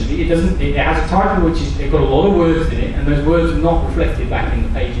 essentially. It has a title which is, it's got a lot of words in it, and those words are not reflected back in the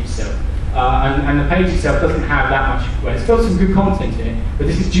page itself. And the page itself doesn't have that much, well, it's got some good content in it, but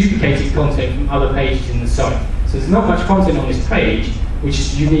this is duplicated content from other pages in the site. So there's not much content on this page which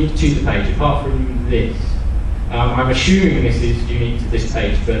is unique to the page, apart from this. I'm assuming this is unique to this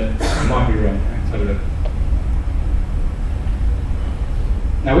page, but I might be wrong. Let's have a look.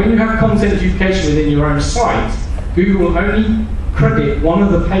 Now, when you have content duplication within your own site, Google will only credit one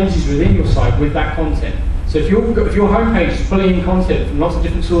of the pages within your site with that content. So if your homepage is pulling in content from lots of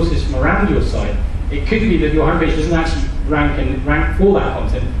different sources from around your site, it could be that your homepage doesn't actually rank for that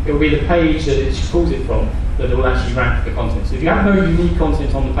content. It will be the page that it pulls it from that will actually rank for the content. So if you have no unique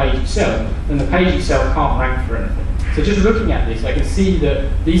content on the page itself, then the page itself can't rank for anything. So just looking at this, I can see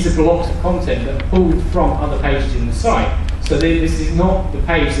that these are blocks of content that are pulled from other pages in the site. So this is not the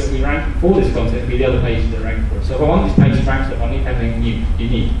page that we rank for this content, it will be the other pages that rank for it. So if I want this page to rank stuff, I need to have something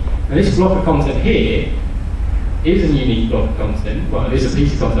unique. And this block of content here is a unique block of content. Well, it is a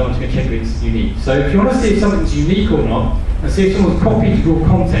piece of content. I'm just going to check if it's unique. So if you want to see if something's unique or not, and see if someone's copied your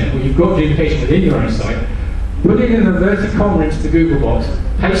content, or you've got duplication within your own site, put it in an inverted comma into the Google box,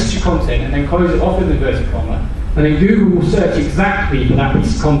 paste your content, and then close it off in the inverted comma, and then Google will search exactly for that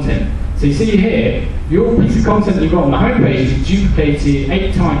piece of content. So you see here, your piece of content that you've got on the homepage is duplicated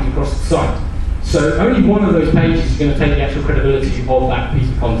 8 times across the site. So only one of those pages is going to take the actual credibility of that piece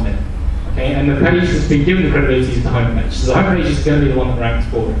of content. Okay, and the page that's been given the credibility is the homepage. So the homepage is going to be the one that ranks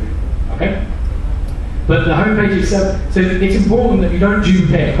for it. Okay? But the homepage itself, so it's important that you don't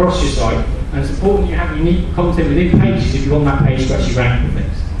duplicate across your site, and it's important that you have unique content within pages if you want that page to actually rank for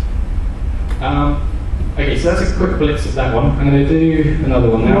things. Okay, so that's a quick blitz of that one. I'm going to do another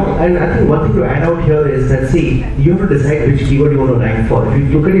one now. And I think one thing to add out here is that, see, you have to decide which keyword you want to rank for. If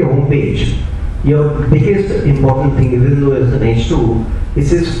you look at your homepage, your biggest important thing, even though it's an H2, it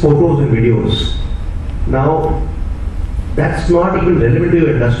says photos and videos. Now, that's not even relevant to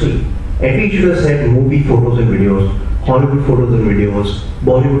your industry. At least you should have said movie photos and videos, Hollywood photos and videos,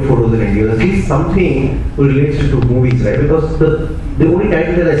 Bollywood photos and videos. At least something relates to movies, right? Because the only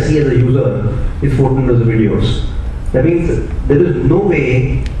title that I see as a user is photos and videos. That means there is no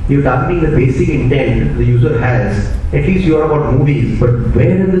way you're targeting the basic intent the user has. At least you are about movies, but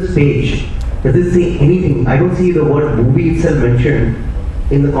where in this page does it say anything? I don't see the word movie itself mentioned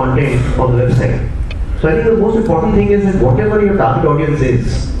in the content of the website. So I think the most important thing is that whatever your target audience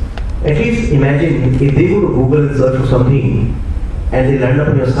is, at least imagine if they go to Google and search for something and they land up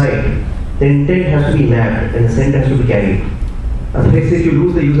on your site, the intent has to be mapped and the scent has to be carried. Otherwise, if you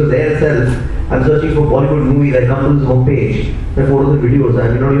lose the user there itself, I'm searching for Bollywood movies, I come to this home page, the photos and videos, I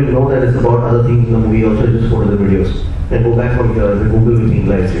may not even know that it's about other things in the movie, also just photos and videos. Then go back from here, the Google will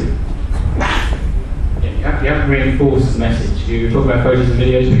penalize you. Yeah, you have to reinforce the message. You talk about photos and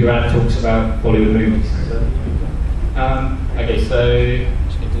videos, but your ad talks about Bollywood movies. So, okay, so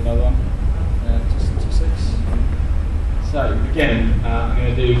just get to another one. Just 6. So again, I'm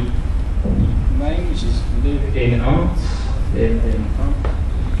going to do name, which is live in art.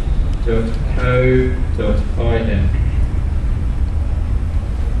 .co.in.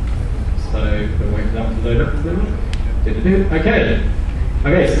 So we'll wait for that to load up a little.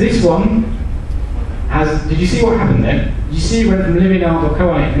 Okay, so this one has. Did you see what happened there? You see it went from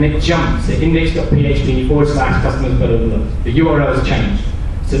livinart.co and it jumps to index.php/customers, blah, blah, blah. The URL has changed.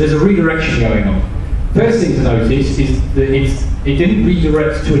 So there's a redirection going on. First thing to notice is that it didn't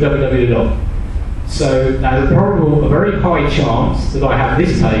redirect to a www. So now there's a very high chance that I have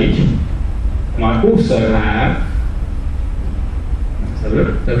this page, and I also have, let's have a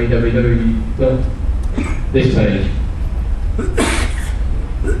look, www. This page.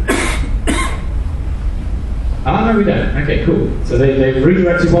 No, we don't. Okay, cool. So they've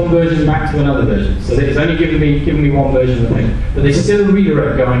redirected one version back to another version. So it's only given me one version of the page, but there's still a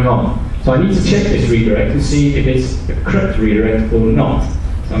redirect going on. So I need to check this redirect and see if it's a correct redirect or not.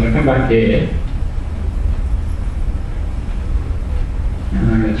 So I'm going to come back here. And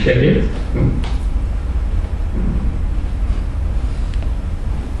I'm going to check it.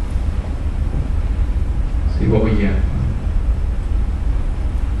 See what we get.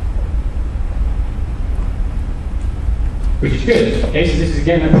 Which is good. Okay, so this is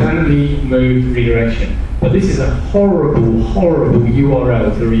again a permanently moved redirection. But this is a horrible, horrible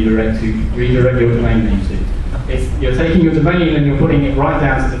URL to redirect your domain name to. You're taking your domain and you're putting it right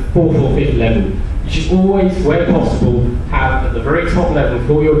down to the 4th or 5th level. You should always, where possible, have at the very top level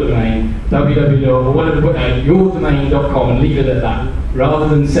for your domain, yourdomain.com, and leave it at that, rather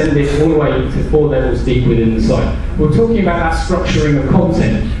than send it all the way to 4 levels deep within the site. We're talking about that structuring of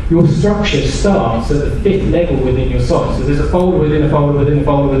content. Your structure starts at the 5th level within your site. So there's a folder within a folder within a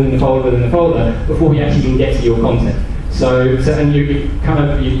folder within a folder within a folder before you actually even get to your content. So and you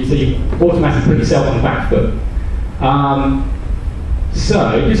automatically put yourself on the back foot. So,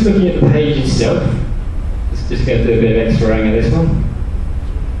 just looking at the page itself, let's just go do a bit of X-raying of this one.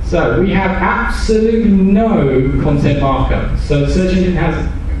 So, we have absolutely no content markup. So, the search engine has,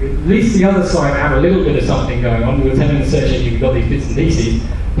 at least the other side have a little bit of something going on. We were telling the search engine we've got these bits and pieces.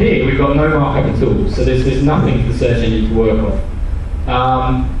 Here, we've got no markup at all. So, there's nothing for the search engine to work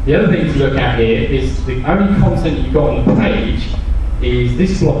on. The other thing to look at here is the only content you've got on the page is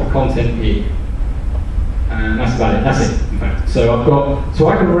this block of content here. And that's about it. That's it, in fact. So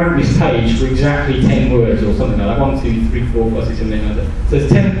I can rank this page for exactly 10 words or something like that. 1, 2, 3, 4, 5, 6, 7, 8, 9, 10. So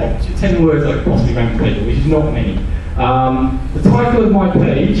there's 10 words I could possibly rank the page for, which is not many. The title of my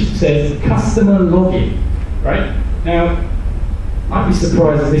page says customer login, right? Now, I'd be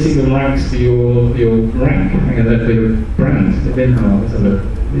surprised if this even ranks for your rank. Hang on, for your brand. Let's have a look.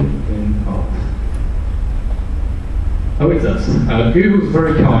 Oh, it does. Google's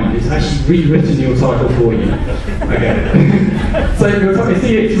very kind. It's actually rewritten your title for you. Okay. So your title,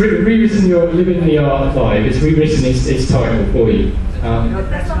 see, it's rewritten your Live in the Art Live. It's rewritten its title for you. Oh,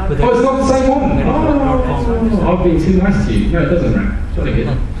 it's not the same one. Oh, I've been too nice to you. No, it doesn't rank. Jolly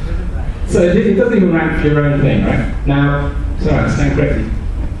good. So it doesn't even rank for your own thing, right? Now, sorry, I stand corrected.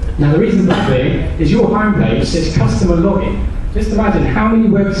 Now the reason for that being is your homepage says customer login. Just imagine how many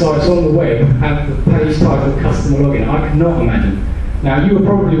websites on the web have the page title customer login. I could not imagine. Now you are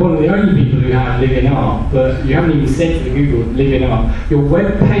probably one of the only people who have Live in Art, but you haven't even said to Google Live in Art. Your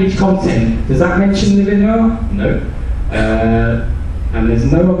web page content, does that mention Live in Art? No. And there's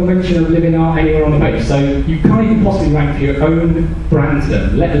no other mention of Live in Art anywhere on the page. So you can't even possibly rank for your own brand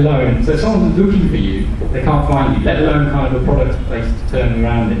term, let alone, so if someone's looking for you, they can't find you, let alone kind of a product place to turn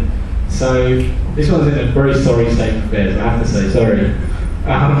around it. So this one's in a very sorry state of affairs, I have to say, sorry.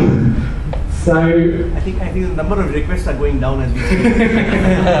 So I think the number of requests are going down as we speak.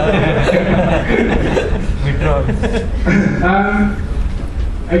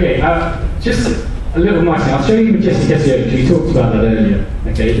 Okay, just a little nice thing. I'll show you Majestic SEO because we talked about that earlier.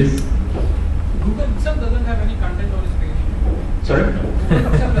 Okay, this. Google itself doesn't have any content on its page. Sorry? It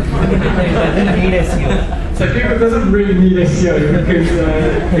doesn't need SEO. So Google doesn't really need SEO because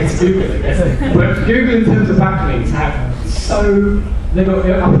it's Google, I guess. But Google, in terms of backlinks, have they've got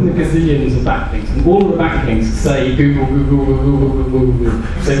up in the gazillions of backlinks, and all the backlinks say Google.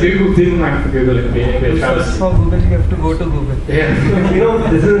 So Google didn't rank for Google, it'd be a travesty. For Google, you have to go to Google. Yeah. You know,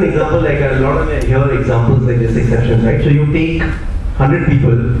 this is an example, like a lot of here examples like this exceptions, right? So you take 100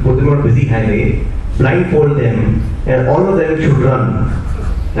 people, put them on a busy highway, blindfold them, and all of them should run,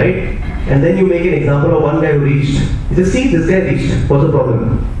 right? And then you make an example of one guy who reached. You just see, this guy reached. What's the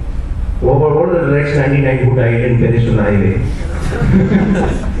problem? What are the next 99 who died and perished on the highway?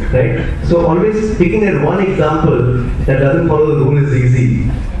 Right? So always picking that one example that doesn't follow the rule is easy.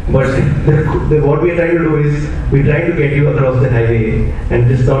 But what we are trying to do is, we're trying to get you across the highway, and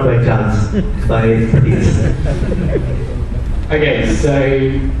just not by chance, by expertise. Okay, so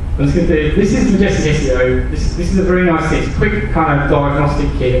let's get this is Majestic SEO. This is a very nice thing. It's a quick kind of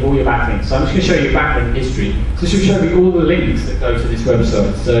diagnostic kit of all your backlinks. So I'm just going to show you backlink history. So this will show you all the links that go to this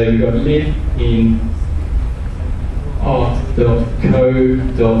website. So you've got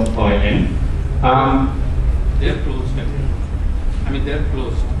liveinart.co.in. They're closed. I mean, they're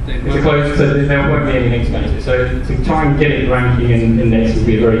closed. It's closed, so there won't be any links going to it. So to try and get it ranking in index would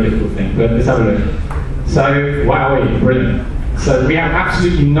be a very difficult thing. But let's have a look. So, wow, brilliant. So we have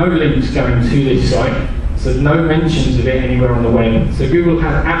absolutely no links going to this site, so no mentions of it anywhere on the web. So Google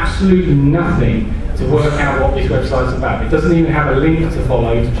has absolutely nothing to work out what this website's about. It doesn't even have a link to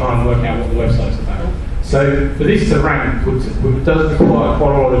follow to try and work out what the website's about. So for this to rank does require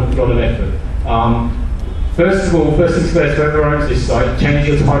quite a lot of effort. First things first, whoever owns this site, change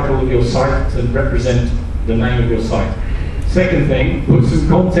the title of your site to represent the name of your site. Second thing, put some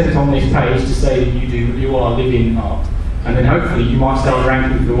content on this page to say that you are living art. And then hopefully you might start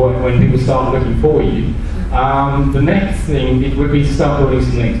ranking for work when people start looking for you. The next thing it would be to start building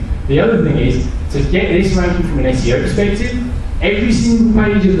some links. The other thing is to get this ranking from an SEO perspective. Every single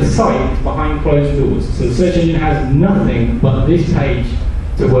page of the site is behind closed doors. So the search engine has nothing but this page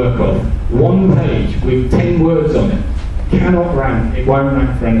to work on. One page with 10 words on it. Cannot rank, it won't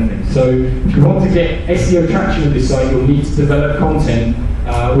rank for anything. So if you want to get SEO traction with this site, you'll need to develop content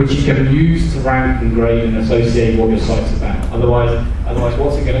which you can use to rank and grade and associate what your site's about. Otherwise,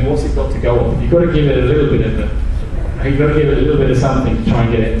 what's it got to go on? You've got to give it a little bit of something to try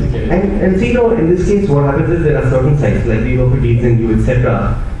and get it. And see, in this case, what happens is there are certain sites like we work with Deals and You,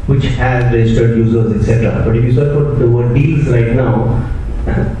 etc., which have registered users, etc. But if you search for the word deals right now,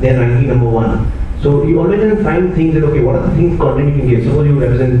 they're ranking number 1. So you always have to find things that, okay, what are the things content you can give? Suppose you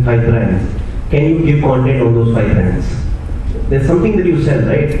represent 5 brands. Can you give content on those 5 brands? There's something that you sell,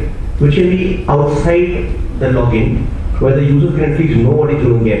 right? Which can be outside the login, where the user can at least know what he's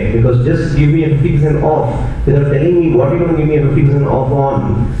going to get. Because just give me a 50% off without telling me what you're going to give me a 50% off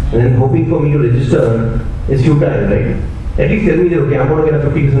on, and then hoping for me to register is futile, right? At least tell me that, okay, I'm going to get a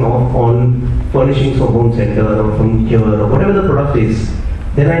 50% off on furnishings from Home Center or from here or whatever the product is.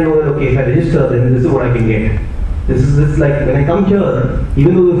 Then I know that, okay, if I register, then this is what I can get. This is like, when I come here,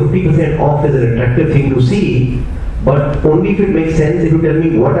 even though the 50% off is an attractive thing to see, but only if it makes sense if you tell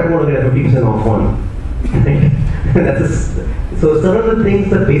me what I'm going to get a 50% off on. So some of the things,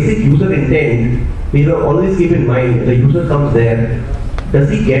 the basic user intent, we will always keep in mind. If the user comes there, does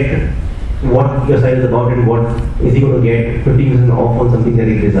he get what your site is about and what is he going to get 50% off on something that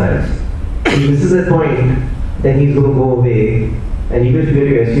he desires? If this is the point, then he's going to go away And even if you get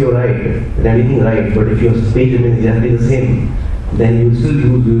your SEO right and everything right, but if your page remains exactly the same, then you still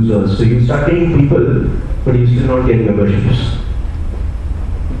lose users. So you start getting people, but you still not get memberships.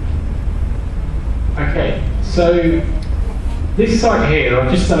 Okay, so this site here,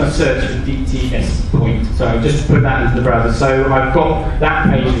 I've just done a search for DTS point, so I've just put that into the browser. So I've got that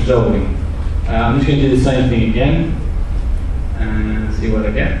page resolving. I'm just going to do the same thing again and see what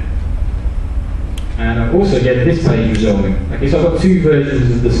I get. And I also get this page resolving. Okay, so I've got two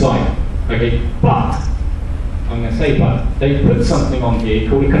versions of the site. Okay, but I'm going to say but they put something on here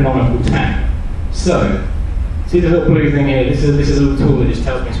called a canonical tag. So see the little blue thing here? This is a little tool that just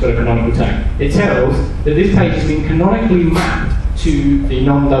tells me it's got a canonical tag. It tells that this page has been canonically mapped to the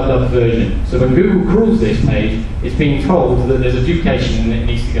non-dubbed version. So when Google crawls this page, it's being told that there's a duplication and it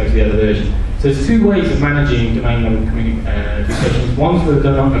needs to go to the other version. So there's two ways of managing domain level duplications. One's with a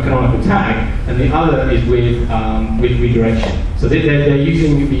canonical tag, and the other is with redirection. So they're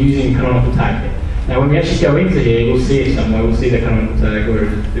using canonical tag here. Now when we actually go into here, we'll see it somewhere. We'll see the canonical tag where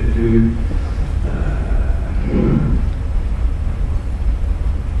it is.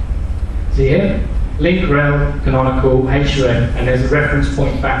 See here? Link rel, canonical, href, and there's a reference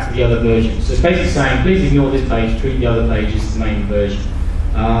point back to the other version. So it's basically saying, please ignore this page, treat the other page as the main version.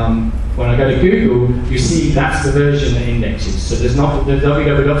 When I go to Google, you see that's the version that indexes. So there's not the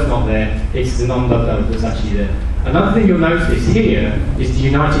www's not there, it's the non-www that's actually there. Another thing you'll notice here is the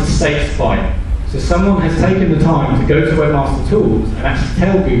United States file. So someone has taken the time to go to Webmaster Tools and actually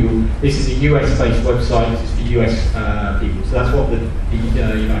tell Google this is a US-based website, this is for US people. So that's what the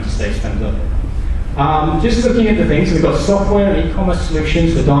United States comes up with. Just looking at the things, so we've got software and e-commerce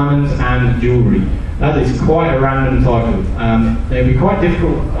solutions for diamonds and jewellery. That is quite a random title. They'd be quite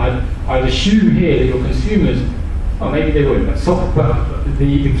difficult. I'd assume here that your consumers, well maybe they would, but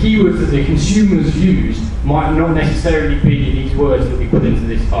the keywords that the consumers use might not necessarily be these words that we put into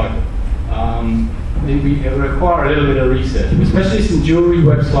this title. It require a little bit of research, especially in jewellery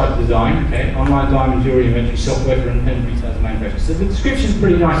website design, okay, online diamond jewellery inventory software for independent retailers and manufacturers. So the description is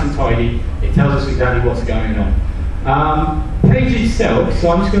pretty nice and tidy. It tells us exactly what's going on. Page itself,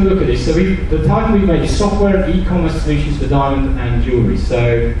 so I'm just going to look at this. So the title we've made is software and e-commerce solutions for diamond and jewellery.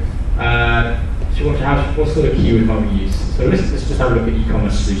 So what sort of keyword might we use? So let's just have a look at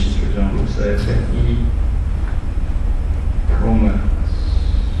e-commerce solutions, for example. So e-commerce.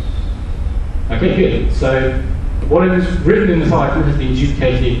 Okay, good. So what was written in the title has been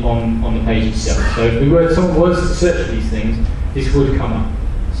duplicated on the page itself. So if someone was to search for these things, this would come up.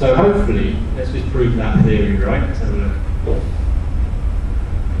 So hopefully, let's just prove that theory, right? Let's have a look.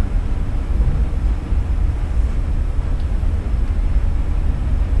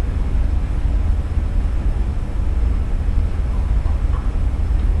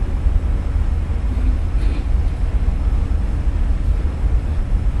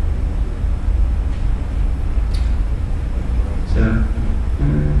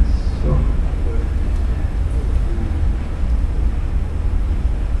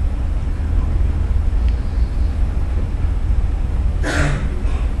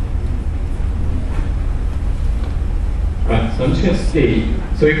 So I'm just going to see,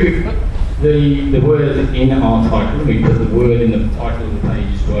 so if we put the word in our title, we put the word in the title of the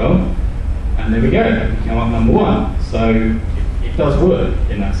page as well, and there we go, we come up number one. So it does work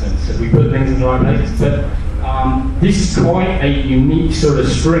in that sense, if we put things in the right places. But this is quite a unique sort of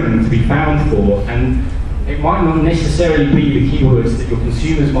string to be found for, and it might not necessarily be the keywords that your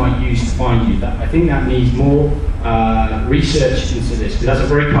consumers might use to find you. I think that needs more research into this, because that's a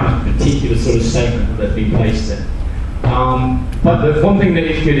very kind of particular sort of statement that's been placed there. But the one thing that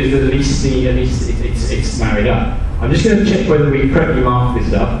is good is that at least it's married up. I'm just going to check whether we correctly mark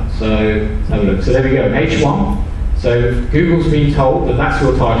this up. So let's have a look. So there we go, H1. So Google's been told that that's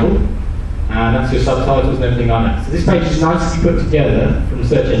your title, and that's your subtitles and everything like that. So this page is nicely put together from a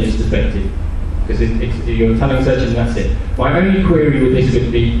search engine's perspective, because you're telling search engine that's it. My only query with this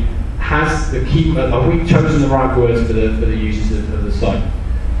would be, have we chosen the right words for the users of the site?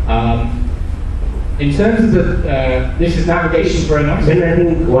 In terms of this is navigation very nice. Then I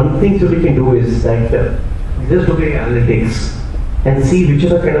think one thing that we can do is that just look at analytics and see which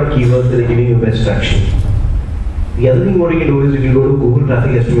are the kind of keywords that are giving you best traction. The other thing what you can do is you can go to Google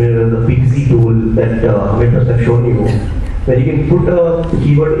Traffic Estimator, the PPC tool that Amit must have shown you, where you can put a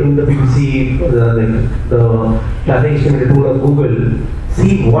keyword in the PPC, the Traffic Estimator tool of Google,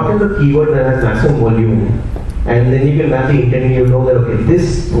 see what is the keyword that has maximum volume. And then you can map the intent and you know that, okay,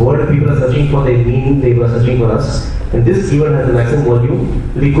 this word people are searching for, they mean they were searching for us. And this keyword has the maximum volume,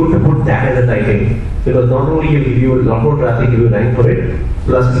 it will be good to put that as a title. Because not only will give you a lot more traffic, give you rank for it,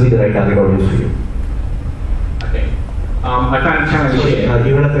 plus it will be the right target audience for you. Okay. I found it challenging.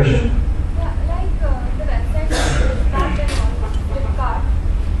 You had a question? Yeah, like the website Flipkart and all, Flipkart,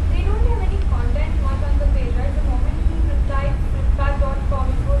 they don't have any content much on the page, right? The moment you type flipkart.com,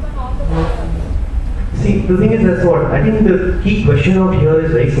 it goes on all the pages. See, the thing is that's what, I think the key question out here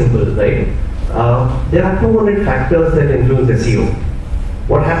is very simple, right? There are 200 factors that influence SEO.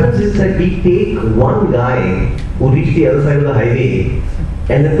 What happens is that we take one guy who reached the other side of the highway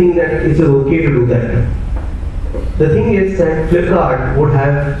and then think that it's okay to do that. The thing is that Flipkart would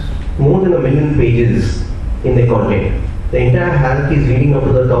have more than 1 million pages in their content. The entire hierarchy is leading up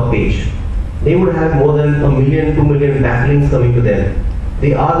to the top page. They would have more than 1 million, 2 million backlinks coming to them.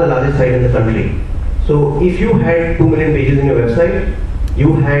 They are the largest site in the country. So if you had 2 million pages in your website,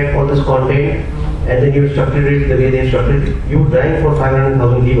 you had all this content, and then you structured it the way they structured it, you would rank for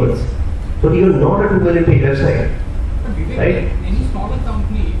 500,000 keywords. So you're not a 2 million page website. Right? Any smaller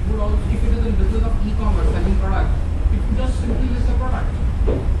company would also, if it is in business of e-commerce selling product, it would just simply list the product.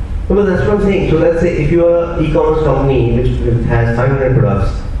 Well, that's what I'm saying. So let's say if you are an e-commerce company which has 500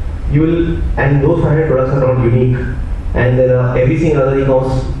 products, you will, and those 500 products are not unique, and there are every single other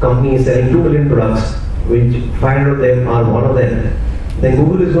e-commerce company is selling 2 million products, which 500 of them are one of them, then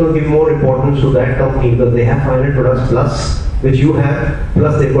Google is going to give more importance to that company because they have 500 products plus, which you have,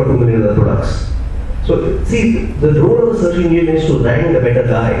 plus they've got 2 million other products. So see, the role of the search engine is to rank the better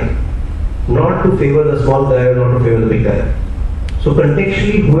guy, not to favor the small guy or not to favor the big guy. So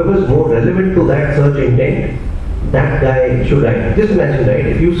contextually, whoever is more relevant to that search intent, that guy should rank. Just imagine, right?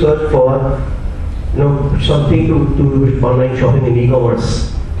 If you search for something to do with online shopping in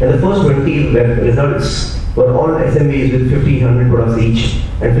e-commerce, and the first 20 web results were all SMBs with 50, 100 products each,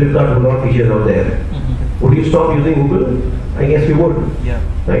 and Flipkart would not feature out there. Would you stop using Google? I guess you would. Yeah.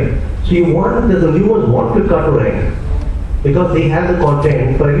 Right? So you want the consumers want Flipkart to rank because they have the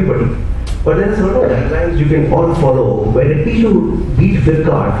content for everybody. But there are certain guidelines you can all follow where at least you beat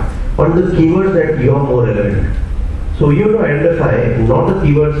Flipkart on the keywords that you are more relevant. So you have to identify not the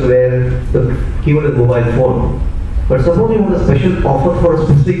keywords where the keyword is mobile phone, but suppose you have a special offer for a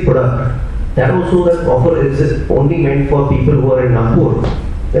specific product. That also that offer is only meant for people who are in Nagpur.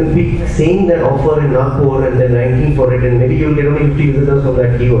 Then be saying that offer in Nagpur and then ranking for it, and maybe you'll get only 50 visitors from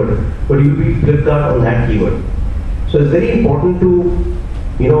that keyword, but you'll be Flipkart on that keyword. So it's very important to,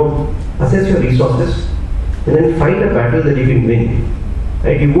 assess your resources and then find a battle that you can win.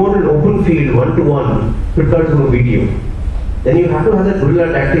 Right? You go on an open field, 1-to-1, Flipkart is going to beat you. Then you have to have that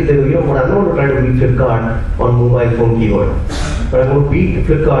guerrilla tactic that, I'm not going to try to beat Flipkart on mobile phone keyword, but I'm going to beat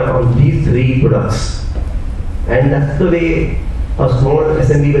Flipkart on these 3 products. And that's the way a small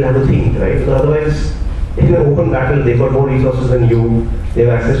SMB will have to think, right? Because otherwise, in an open battle, they've got more resources than you, they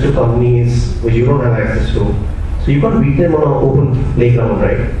have access to companies which you don't have access to. So you can't beat them on an open playground,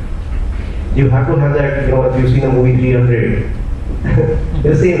 right? You have to have that, if you've seen the movie 300,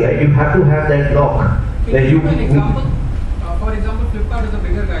 the same, right? You have to have that lock. Can you give an example? For example, Flipkart is a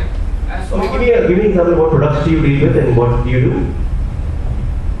bigger guy. Give me an example. What products do you deal with and what do you do?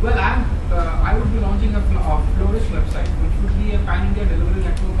 Well, I would be launching a florist website, which would be a pan-India delivery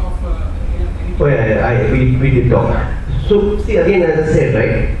network of anything. Oh yeah, we did talk. So see, again, as I said,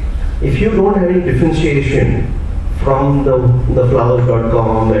 right? If you don't have any differentiation from the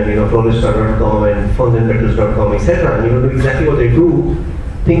flowers.com and florista.com and fontsandpetals.com, etc., and you know exactly what they do,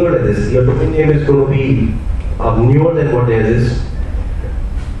 think about this. Your domain name is going to be newer than what theirs is.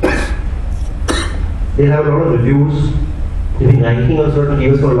 They have a lot of reviews. They've been ranking on certain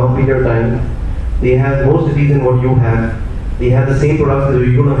keywords for a long period of time. They have more cities than what you have. They have the same products that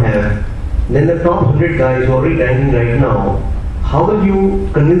you don't have. Then the top 100 guys who are already ranking right now, how will you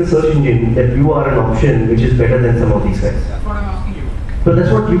convince the search engine that you are an option which is better than some of these guys? That's what I'm asking you. But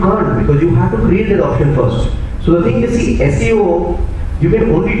that's what you can't, because you have to create that option first. So the thing is, see, SEO, you can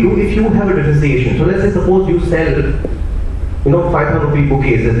only do if you have a differentiation. So let's say suppose you sell, 5,000 rupee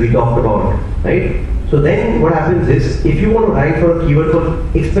bouquets as we talked about, right? So then what happens is, if you want to rank for a keyword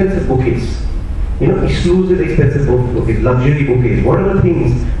for expensive bouquets, exclusive expensive bouquets, luxury bouquets, whatever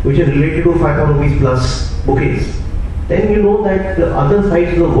things which are related to 5,000 rupees plus bouquets, then you know that the other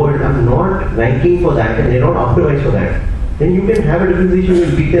sites of the world are not ranking for that and they're not optimized for that. Then you can have a differentiation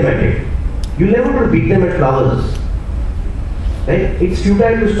and beat them at it. You'll never want to beat them at flowers. Right? It's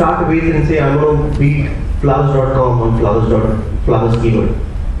futile to start with and say, I'm going to beat flowers.com on flowers keyword.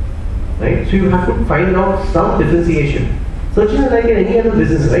 Right? So you have to find out some differentiation. Searching is like any other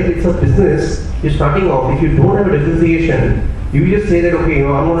business, right? It's a business. You're starting off. If you don't have a differentiation, you just say that, okay,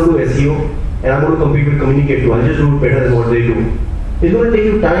 I'm going to do SEO and I'm going to compete with Communicate too. I'll just do it better than what they do. It's going to take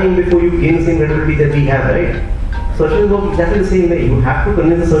you time before you gain the same credibility that we have, right? Search engines work exactly the same way. You have to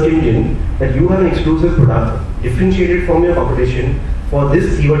convince the search engine that you have an exclusive product, differentiated from your competition for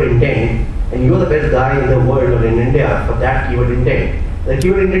this keyword intent, and you are the best guy in the world or in India for that keyword intent. The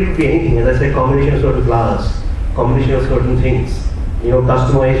keyword intent could be anything, as I said, combination of certain flowers, combination of certain things.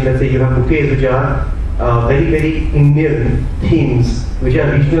 Customized, let's say you have bouquets which are very, very Indian themes, which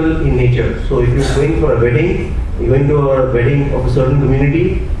are regional in nature. So if you're going for a wedding, you're going to a wedding of a certain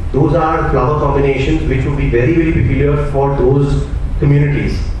community, those are flower combinations which would be very, very peculiar for those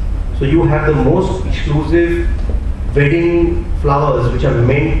communities. So you have the most exclusive wedding flowers which are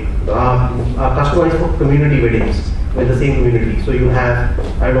meant, customized for community weddings with the same community. So you have,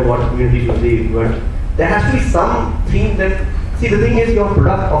 I don't know what communities you say, but there has to be something that, see, the thing is your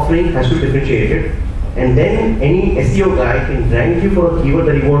product offering has to be differentiated, and then any SEO guy can rank you for a keyword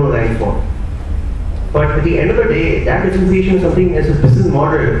that you want to rank for. But at the end of the day, that differentiation is something as a business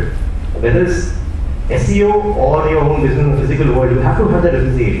model, whether it's SEO or your own business in the physical world, you have to have that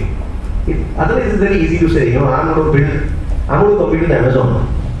differentiation. Otherwise, it's very easy to say, I'm going to compete with Amazon.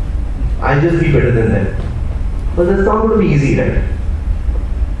 I'll just be better than them. But that's not going to be easy, right?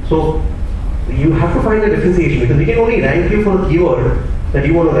 So you have to find a differentiation, because we can only rank you for a keyword that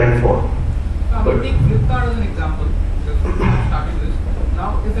you want to rank for. But take Flipkart as an example. Starting this.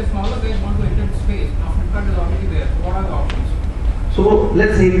 Now, if a smaller guy wants to enter the space, now Flipkart is already there. What are the options? So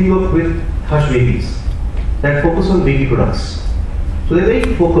let's say we work with Hush Babies that focus on baby products. So they're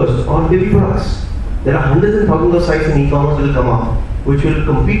very focused on baby products. There are hundreds and thousands of sites in e-commerce that will come up which will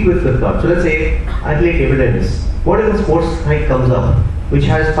compete with Flipkart. So let's say I play table tennis. What if a sports site comes up which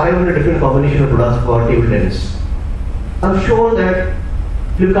has 500 different combination of products for table tennis? I'm sure that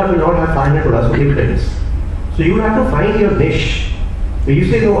Flipkart will not have 500 products for table tennis. So you have to find your niche. When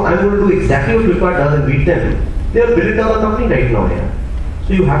you say, no, I'm going to do exactly what Flipkart does and beat them, they are $1 billion company right now here.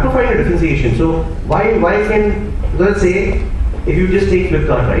 So you have to find a differentiation. So why can, let's say, if you just take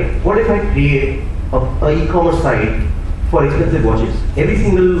Flipkart, right? What if I create a e-commerce site for expensive watches? Every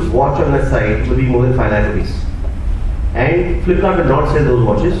single watch on that site will be more than 5 lakh rupees. And Flipkart will not sell those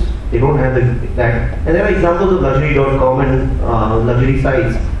watches. They don't have that. And there are examples of luxury.com and luxury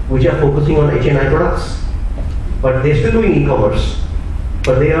sites which are focusing on HNI products. But they're still doing e-commerce.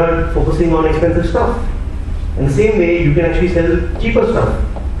 But they are focusing on expensive stuff. In the same way, you can actually sell cheaper stuff.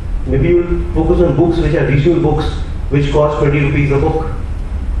 Maybe you focus on books which are regional books which cost 20 rupees a book.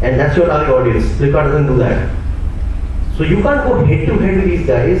 And that's your target audience. Flipkart doesn't do that. So you can't go head to head with these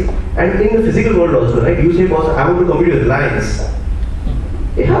guys. And in the physical world also, right? You say, boss, I want to compete with Reliance.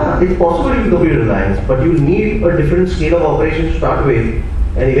 Yeah, it's possible to compete with Reliance, but you need a different scale of operation to start with,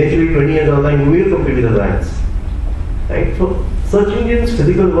 and eventually 20 years down the line, you will compete with Reliance. Right? So search engines,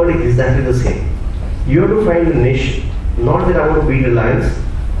 physical world is exactly the same. You have to find a niche, not that I want to beat Reliance.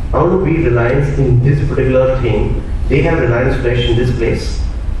 I want to beat Reliance in this particular thing. They have Reliance Fresh in this place.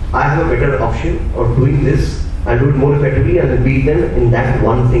 I have a better option of doing this. I'll do it more effectively and I'll beat them in that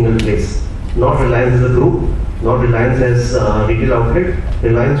one single place. Not Reliance as a group, not Reliance as a retail outlet,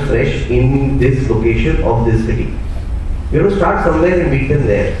 Reliance Fresh in this location of this city. You have to start somewhere and beat them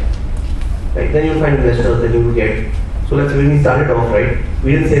there. Right? Then you'll find investors, then you'll get. So let's say when we started off, right?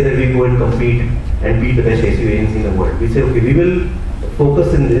 We didn't say that we go and compete and beat the best SEO agency in the world. We said, okay, we will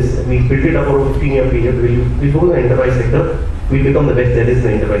focus in this, and we built it up over a 15-year period. We focus on the enterprise sector, we become the best there is in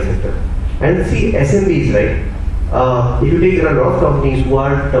the enterprise sector. And see, SMBs, right? If you take, there are a lot of companies who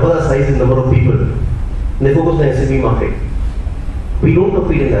are double the size in number of people, and they focus on the SMB market. We don't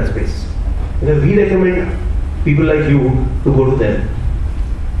compete in that space. We recommend people like you to go to them.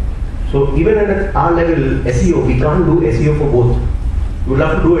 So even at our level, SEO, we can't do SEO for both. We would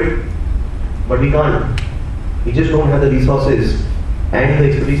love to do it, but we can't. We just don't have the resources and the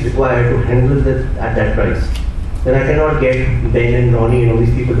expertise required to handle that at that price. Then I cannot get Ben and Ronnie and all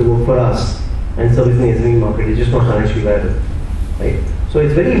these people to work for us and service in the SME market. It's just not financially viable, right? So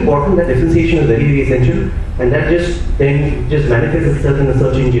it's very important that differentiation is very, very essential, and that just manifests itself in the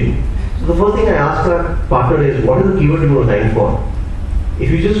search engine. So the first thing I ask our partner is, what is the keyword you want to rank for? If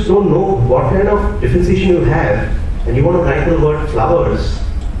you just don't know what kind of differentiation you have, and you want to rank the word flowers,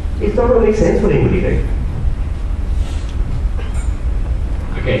 it's not going to make sense for anybody, right?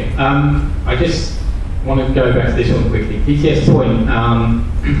 Okay, I just want to go back to this one quickly. TCS point,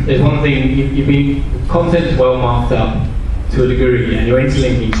 there's one thing, you've been, content is well marked up to a degree, and your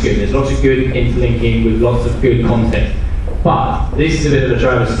interlinking is good. There's lots of good interlinking with lots of good content. But this is a bit of a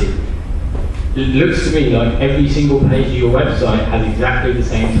travesty. it looks to me like every single page of your website has exactly the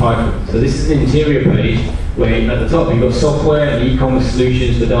same title. So this is an interior page where at the top you've got software and e-commerce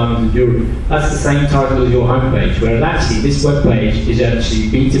solutions for diamonds and jewelry. That's the same title as your homepage, whereas actually this web page is actually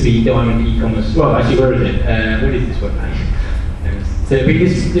B2B diamond e-commerce. Well, actually, where is it? Where is this web page? So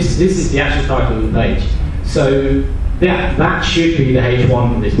this is the actual title of the page. So that should be the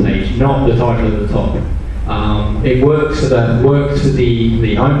H1 for this page, not the title at the top. It works for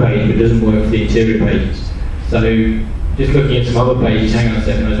the homepage, but doesn't work for the interior pages. So just looking at some other pages, hang on a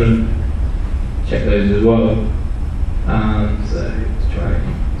second, I just want to check those as well. So let's try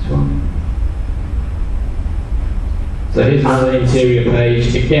this one. So here's another interior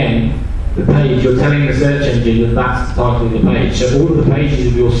page. Again, the page, you're telling the search engine that that's the title of the page. So all of the pages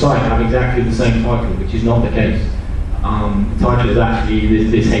of your site have exactly the same title, which is not the case. The title is actually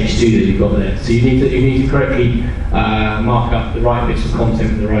this H2 that you've got there. So you need to correctly mark up the right bits of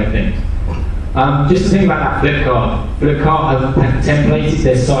content for the right things. Just to think about that Flipkart. Flipkart have templated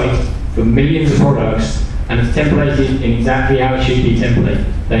their site for millions of products, and it's templated in exactly how it should be templated.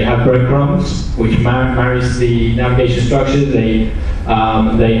 They have breadcrumbs, which marries the navigation structure. They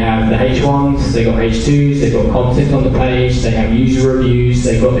have the H1s, they've got H2s, they've got content on the page, they have user reviews,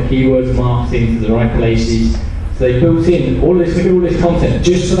 they've got the keywords marked into the right places. So they built in all this content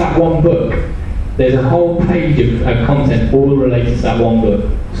just for that one book. There's a whole page of content all related to that one book.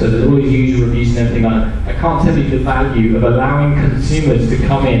 So there's all these user reviews and everything like that. I can't tell you the value of allowing consumers to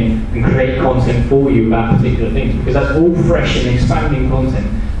come in and create content for you about particular things, because that's all fresh and expanding content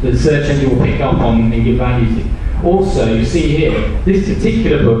that the search engine will pick up on and give value to. Also, you see here, this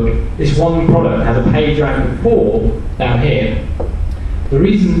particular book, this one product has a page rank of 4 down here. The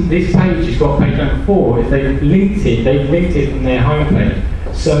reason this page has got page rank 4 is they've linked it from their homepage.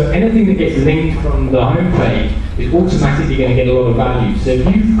 So anything that gets linked from the homepage is automatically going to get a lot of value. So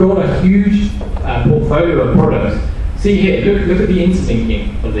if you've got a huge portfolio of products, see here, look at the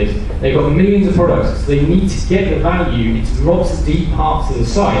interlinking of this. They've got millions of products, so they need to get the value into lots of deep parts of the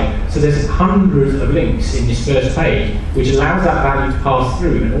site. So there's hundreds of links in this first page, which allows that value to pass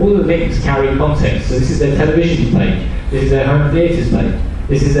through. And all the links carry context. So this is their television page, this is their home theatres page,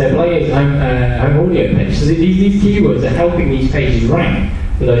 this is their players home audio page. So these keywords are helping these pages rank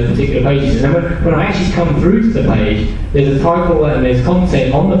for those particular pages. And then when I actually come through to the page, there's a title and there's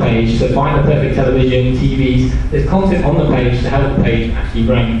content on the page, so find the perfect television, TVs, there's content on the page to help the page actually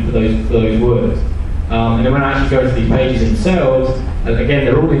rank for those words. And then when I actually go to these pages themselves, again,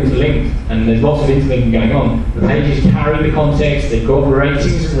 they're all interlinked, and there's lots of interlinking going on. The pages carry the context, they've got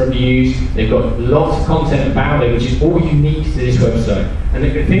ratings and reviews, they've got lots of content about it, which is all unique to this website. And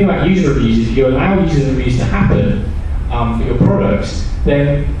the thing about user reviews is if you allow user reviews to happen for your products,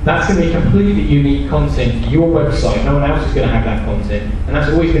 then that's going to be completely unique content for your website. No one else is going to have that content, and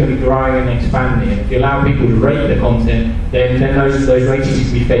that's always going to be growing and expanding. And if you allow people to rate the content, then those ratings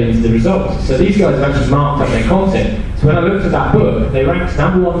can be fed into the results. So these guys have actually marked up their content. So when I looked at that book, they ranked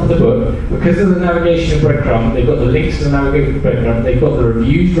 #1 for the book because of the navigation of breadcrumb. They've got the links to the navigation of breadcrumb. They've got the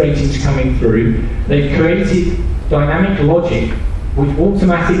reviews ratings coming through. They've created dynamic logic which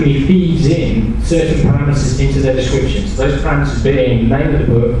automatically feeds in certain parameters into their descriptions. Those parameters being the name of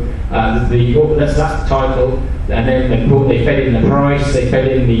the book, that's the title, and then they fed in the price, they fed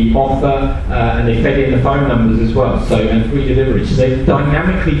in the offer, and they fed in the phone numbers as well. So and free delivery. So they've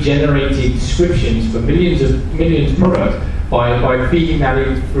dynamically generated descriptions for millions of products by feeding that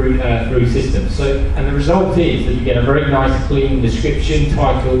in through systems. So, and the result is that you get a very nice, clean description,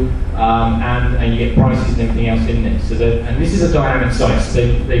 title, and you get prices and everything else in there. So and this is a dynamic site. So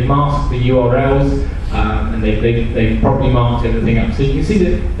they've masked the URLs, and they've probably marked everything up. So you can see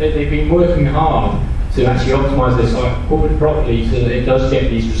that they've been working hard to actually optimize their site properly so that it does get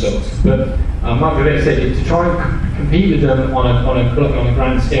these results. But like Vivek said, to try and compete with them on a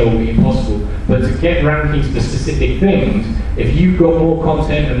grand scale will be impossible. But to get rankings for specific things, if you've got more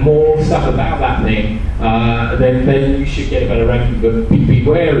content and more stuff about that thing, then you should get a better ranking. But be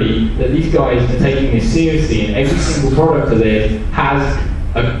wary that these guys are taking this seriously, and every single product of theirs has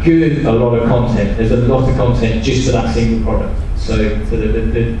a lot of content. There's a lot of content just for that single product. So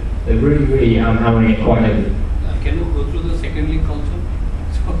they're really hammering it quite heavily. Can you go through the second link also?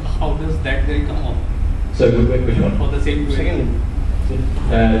 So how does that guy come up? So which one? For the same Second link.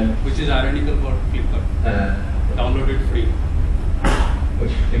 which is identical for Flipkart. Download it free.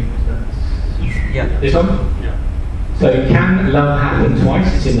 Which link was that? Yeah. This one? Yeah. So can love happen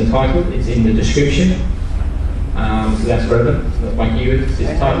twice? It's in the title, it's in the description. So that's relevant. So that's my keyword. It's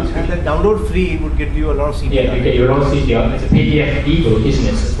title. And then download free would get you a lot of CTR. Yeah, you get you a lot of CTR. It's a PDF ebook, isn't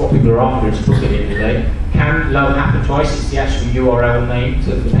it? So that's what people are after. It's a book at the end of the day. can lower happen twice. It's the actual URL name,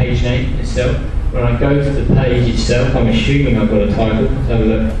 so the page name itself. When I go to the page itself, I'm assuming I've got a title. Let's have a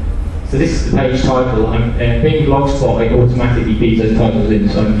look. So this is the page title. Being Blogspot, it automatically feeds those titles in,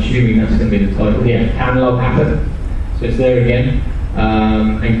 so I'm assuming that's going to be the title. Yeah, can love happen. So it's there again.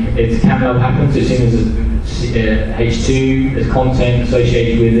 And it's can love happen, so it's in as H2, there's content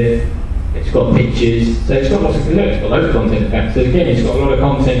associated with it. It's got pictures, so it's got lots of, look, it's got loads of content in fact. So again, it's got a lot of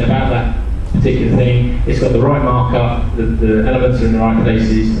content about that particular thing. It's got the right markup, the elements are in the right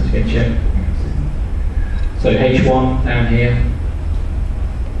places. Let's get checked. So H1 down here.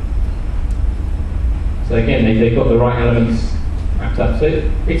 So again, they've got the right elements mapped up. So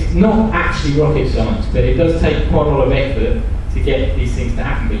it's not actually rocket science, but it does take quite a lot of effort to get these things to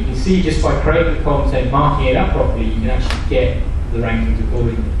happen. But you can see just by creating the content, marking it up properly, you can actually get the rankings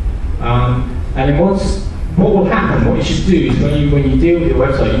accordingly. And then what will happen, what you should do is when you deal with your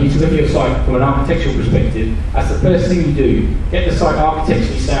website, you need to look at your site from an architectural perspective. That's the first thing you do. Get the site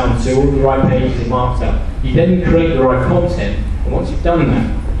architecturally sound so all the right pages are marked up. You then create the right content, and once you've done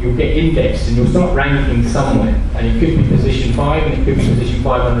that, you'll get indexed and you'll start ranking somewhere. And it could be position 5 and it could be position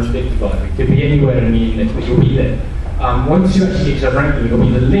 555. It could be anywhere in the index, but you'll be there. Once you actually get to ranking, it'll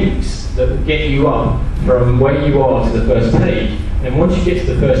be the links that will get you up from where you are to the first page. And once you get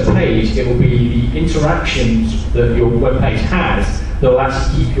to the first page, it will be the interactions that your web page has that will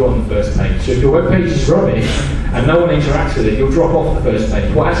actually keep you on the first page. So if your web page is rubbish and no one interacts with it, you'll drop off the first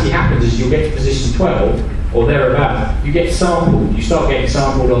page. What actually happens is you'll get to position 12 or thereabouts. You get sampled. You start getting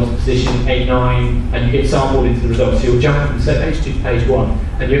sampled onto position 8, 9, and you get sampled into the results. So you'll jump from page 2 to page 1,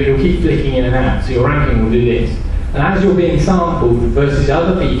 and you'll keep flicking in and out. So your ranking will do this. And as you're being sampled versus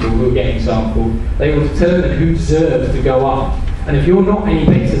other people who are getting sampled, they will determine who deserves to go up. And if you're not any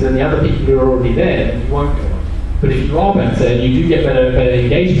better than the other people who are already there, then you won't go up. But if you are better and you do get better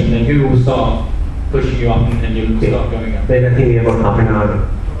engagement, then Google will start pushing you up and you'll start going up. Then I think we have about half an hour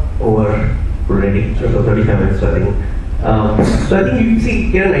over already, so 35 minutes I think. So I think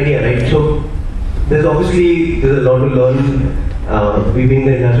you get an idea, right? So there's a lot to learn. We've been in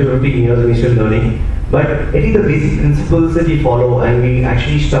the industry for 15 years and we're still learning. But I think the basic principles that we follow, and we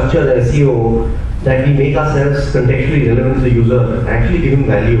actually structure the SEO that we make ourselves contextually relevant to the user, actually giving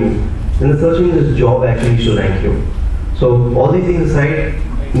value, then the search engine's job actually is to rank you. So all these things aside,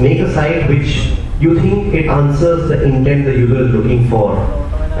 make a site which you think it answers the intent the user is looking for,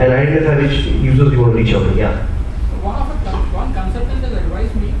 and identify which users you want to reach out to. Yeah. One consultant has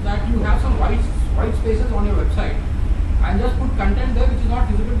advised me that you have some white spaces on your website and just put content there which is not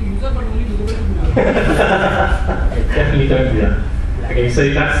visible to user but only visible to Google. Definitely don't do that. Okay,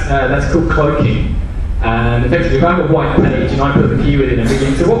 so that's called cloaking. And effectively, if I have a white page and I put the keyword in and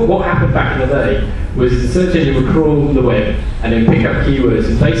begin, so what happened back in the day was the search engine would crawl the web and then pick up keywords,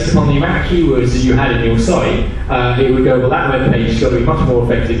 and based upon the amount of keywords that you had in your site, it would go, well, that web page has got to be much more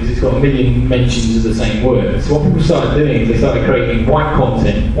effective because it's got a million mentions of the same word. So what people started doing is they started creating white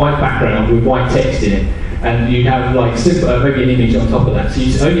content, white background with white text in it. And you'd have like maybe an image on top of that.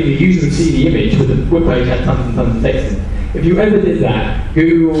 So only the user would see the image, but the web page had tons and tons of text in it. If you ever did that,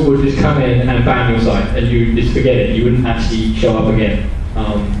 Google would just come in and ban your site, and you just forget it. You wouldn't actually show up again,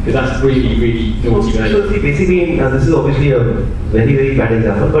 because that's really, really naughty behavior. So basically, this is obviously a very, very bad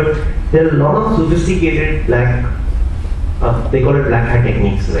example, but there are a lot of sophisticated they call it black hat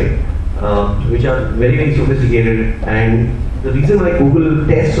techniques, right? Which are very, very sophisticated, and the reason why Google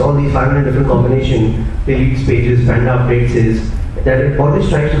tests all these 500 different combinations, deletes pages, panda updates is that it always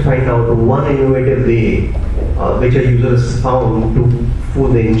tries to find out one innovative way which a user has found to fool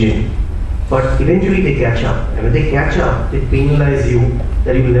the engine. But eventually they catch up, and when they catch up, they penalize you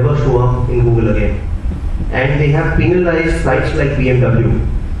that you will never show up in Google again. And they have penalized sites like BMW.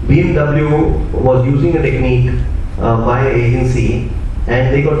 BMW was using a technique by an agency,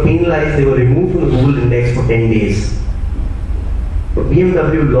 and they got penalized. They were removed from the Google index for 10 days. But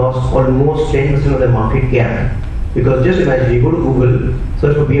BMW lost almost 10% of their market cap, because just imagine you go to Google,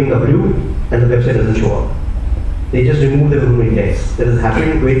 search for BMW, and the website doesn't show up. They just remove the Google index. That has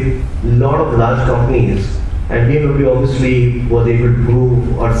happened with a lot of large companies, and BMW obviously was able to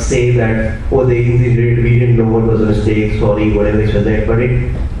prove or say that, oh, the agency did, we didn't know it was a mistake, sorry, whatever it was that, but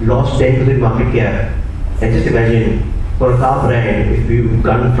it lost 10% market cap. And just imagine, for a car brand, if you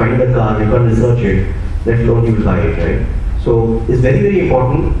can't find the car, you can't research it, let alone you will buy it, right? So it's very, very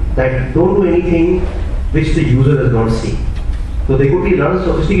important that don't do anything which the user does not see. So they could be a lot of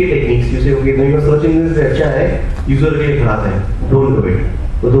sophisticated techniques. You say, okay, when you're searching this, अच्छा है, user के लिए खराब है. Don't do it.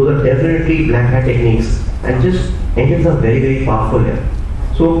 So those are definitely black hat techniques, and just engines are very, very powerful here.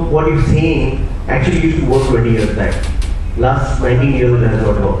 So what you're saying actually used to work 20 years back. Last 19 years it has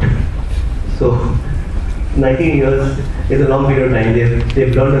not worked. So 19 years is a long period of time.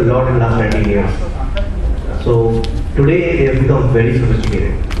 They've learned a lot in the last 19 years. So today they have become very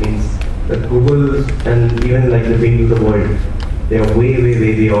sophisticated. Means that Google and even like the big news of the world, they are way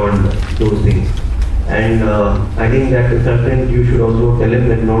beyond those things. And I think that consultant, you should also tell him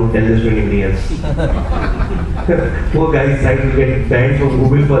that don't tell this to anybody else. Poor guys trying to get banned from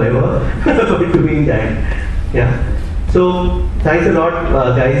Google forever for doing that. Yeah. So thanks a lot,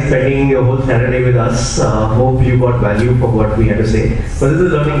 guys, spending your whole Saturday with us. Hope you got value from what we had to say. But this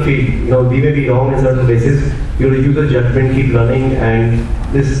is a learning field. You know, we may be wrong in certain places. You have to use your judgment, keep learning, and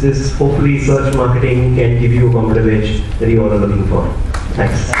this hopefully search marketing can give you a competitive edge that you all are looking for.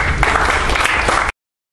 Thanks.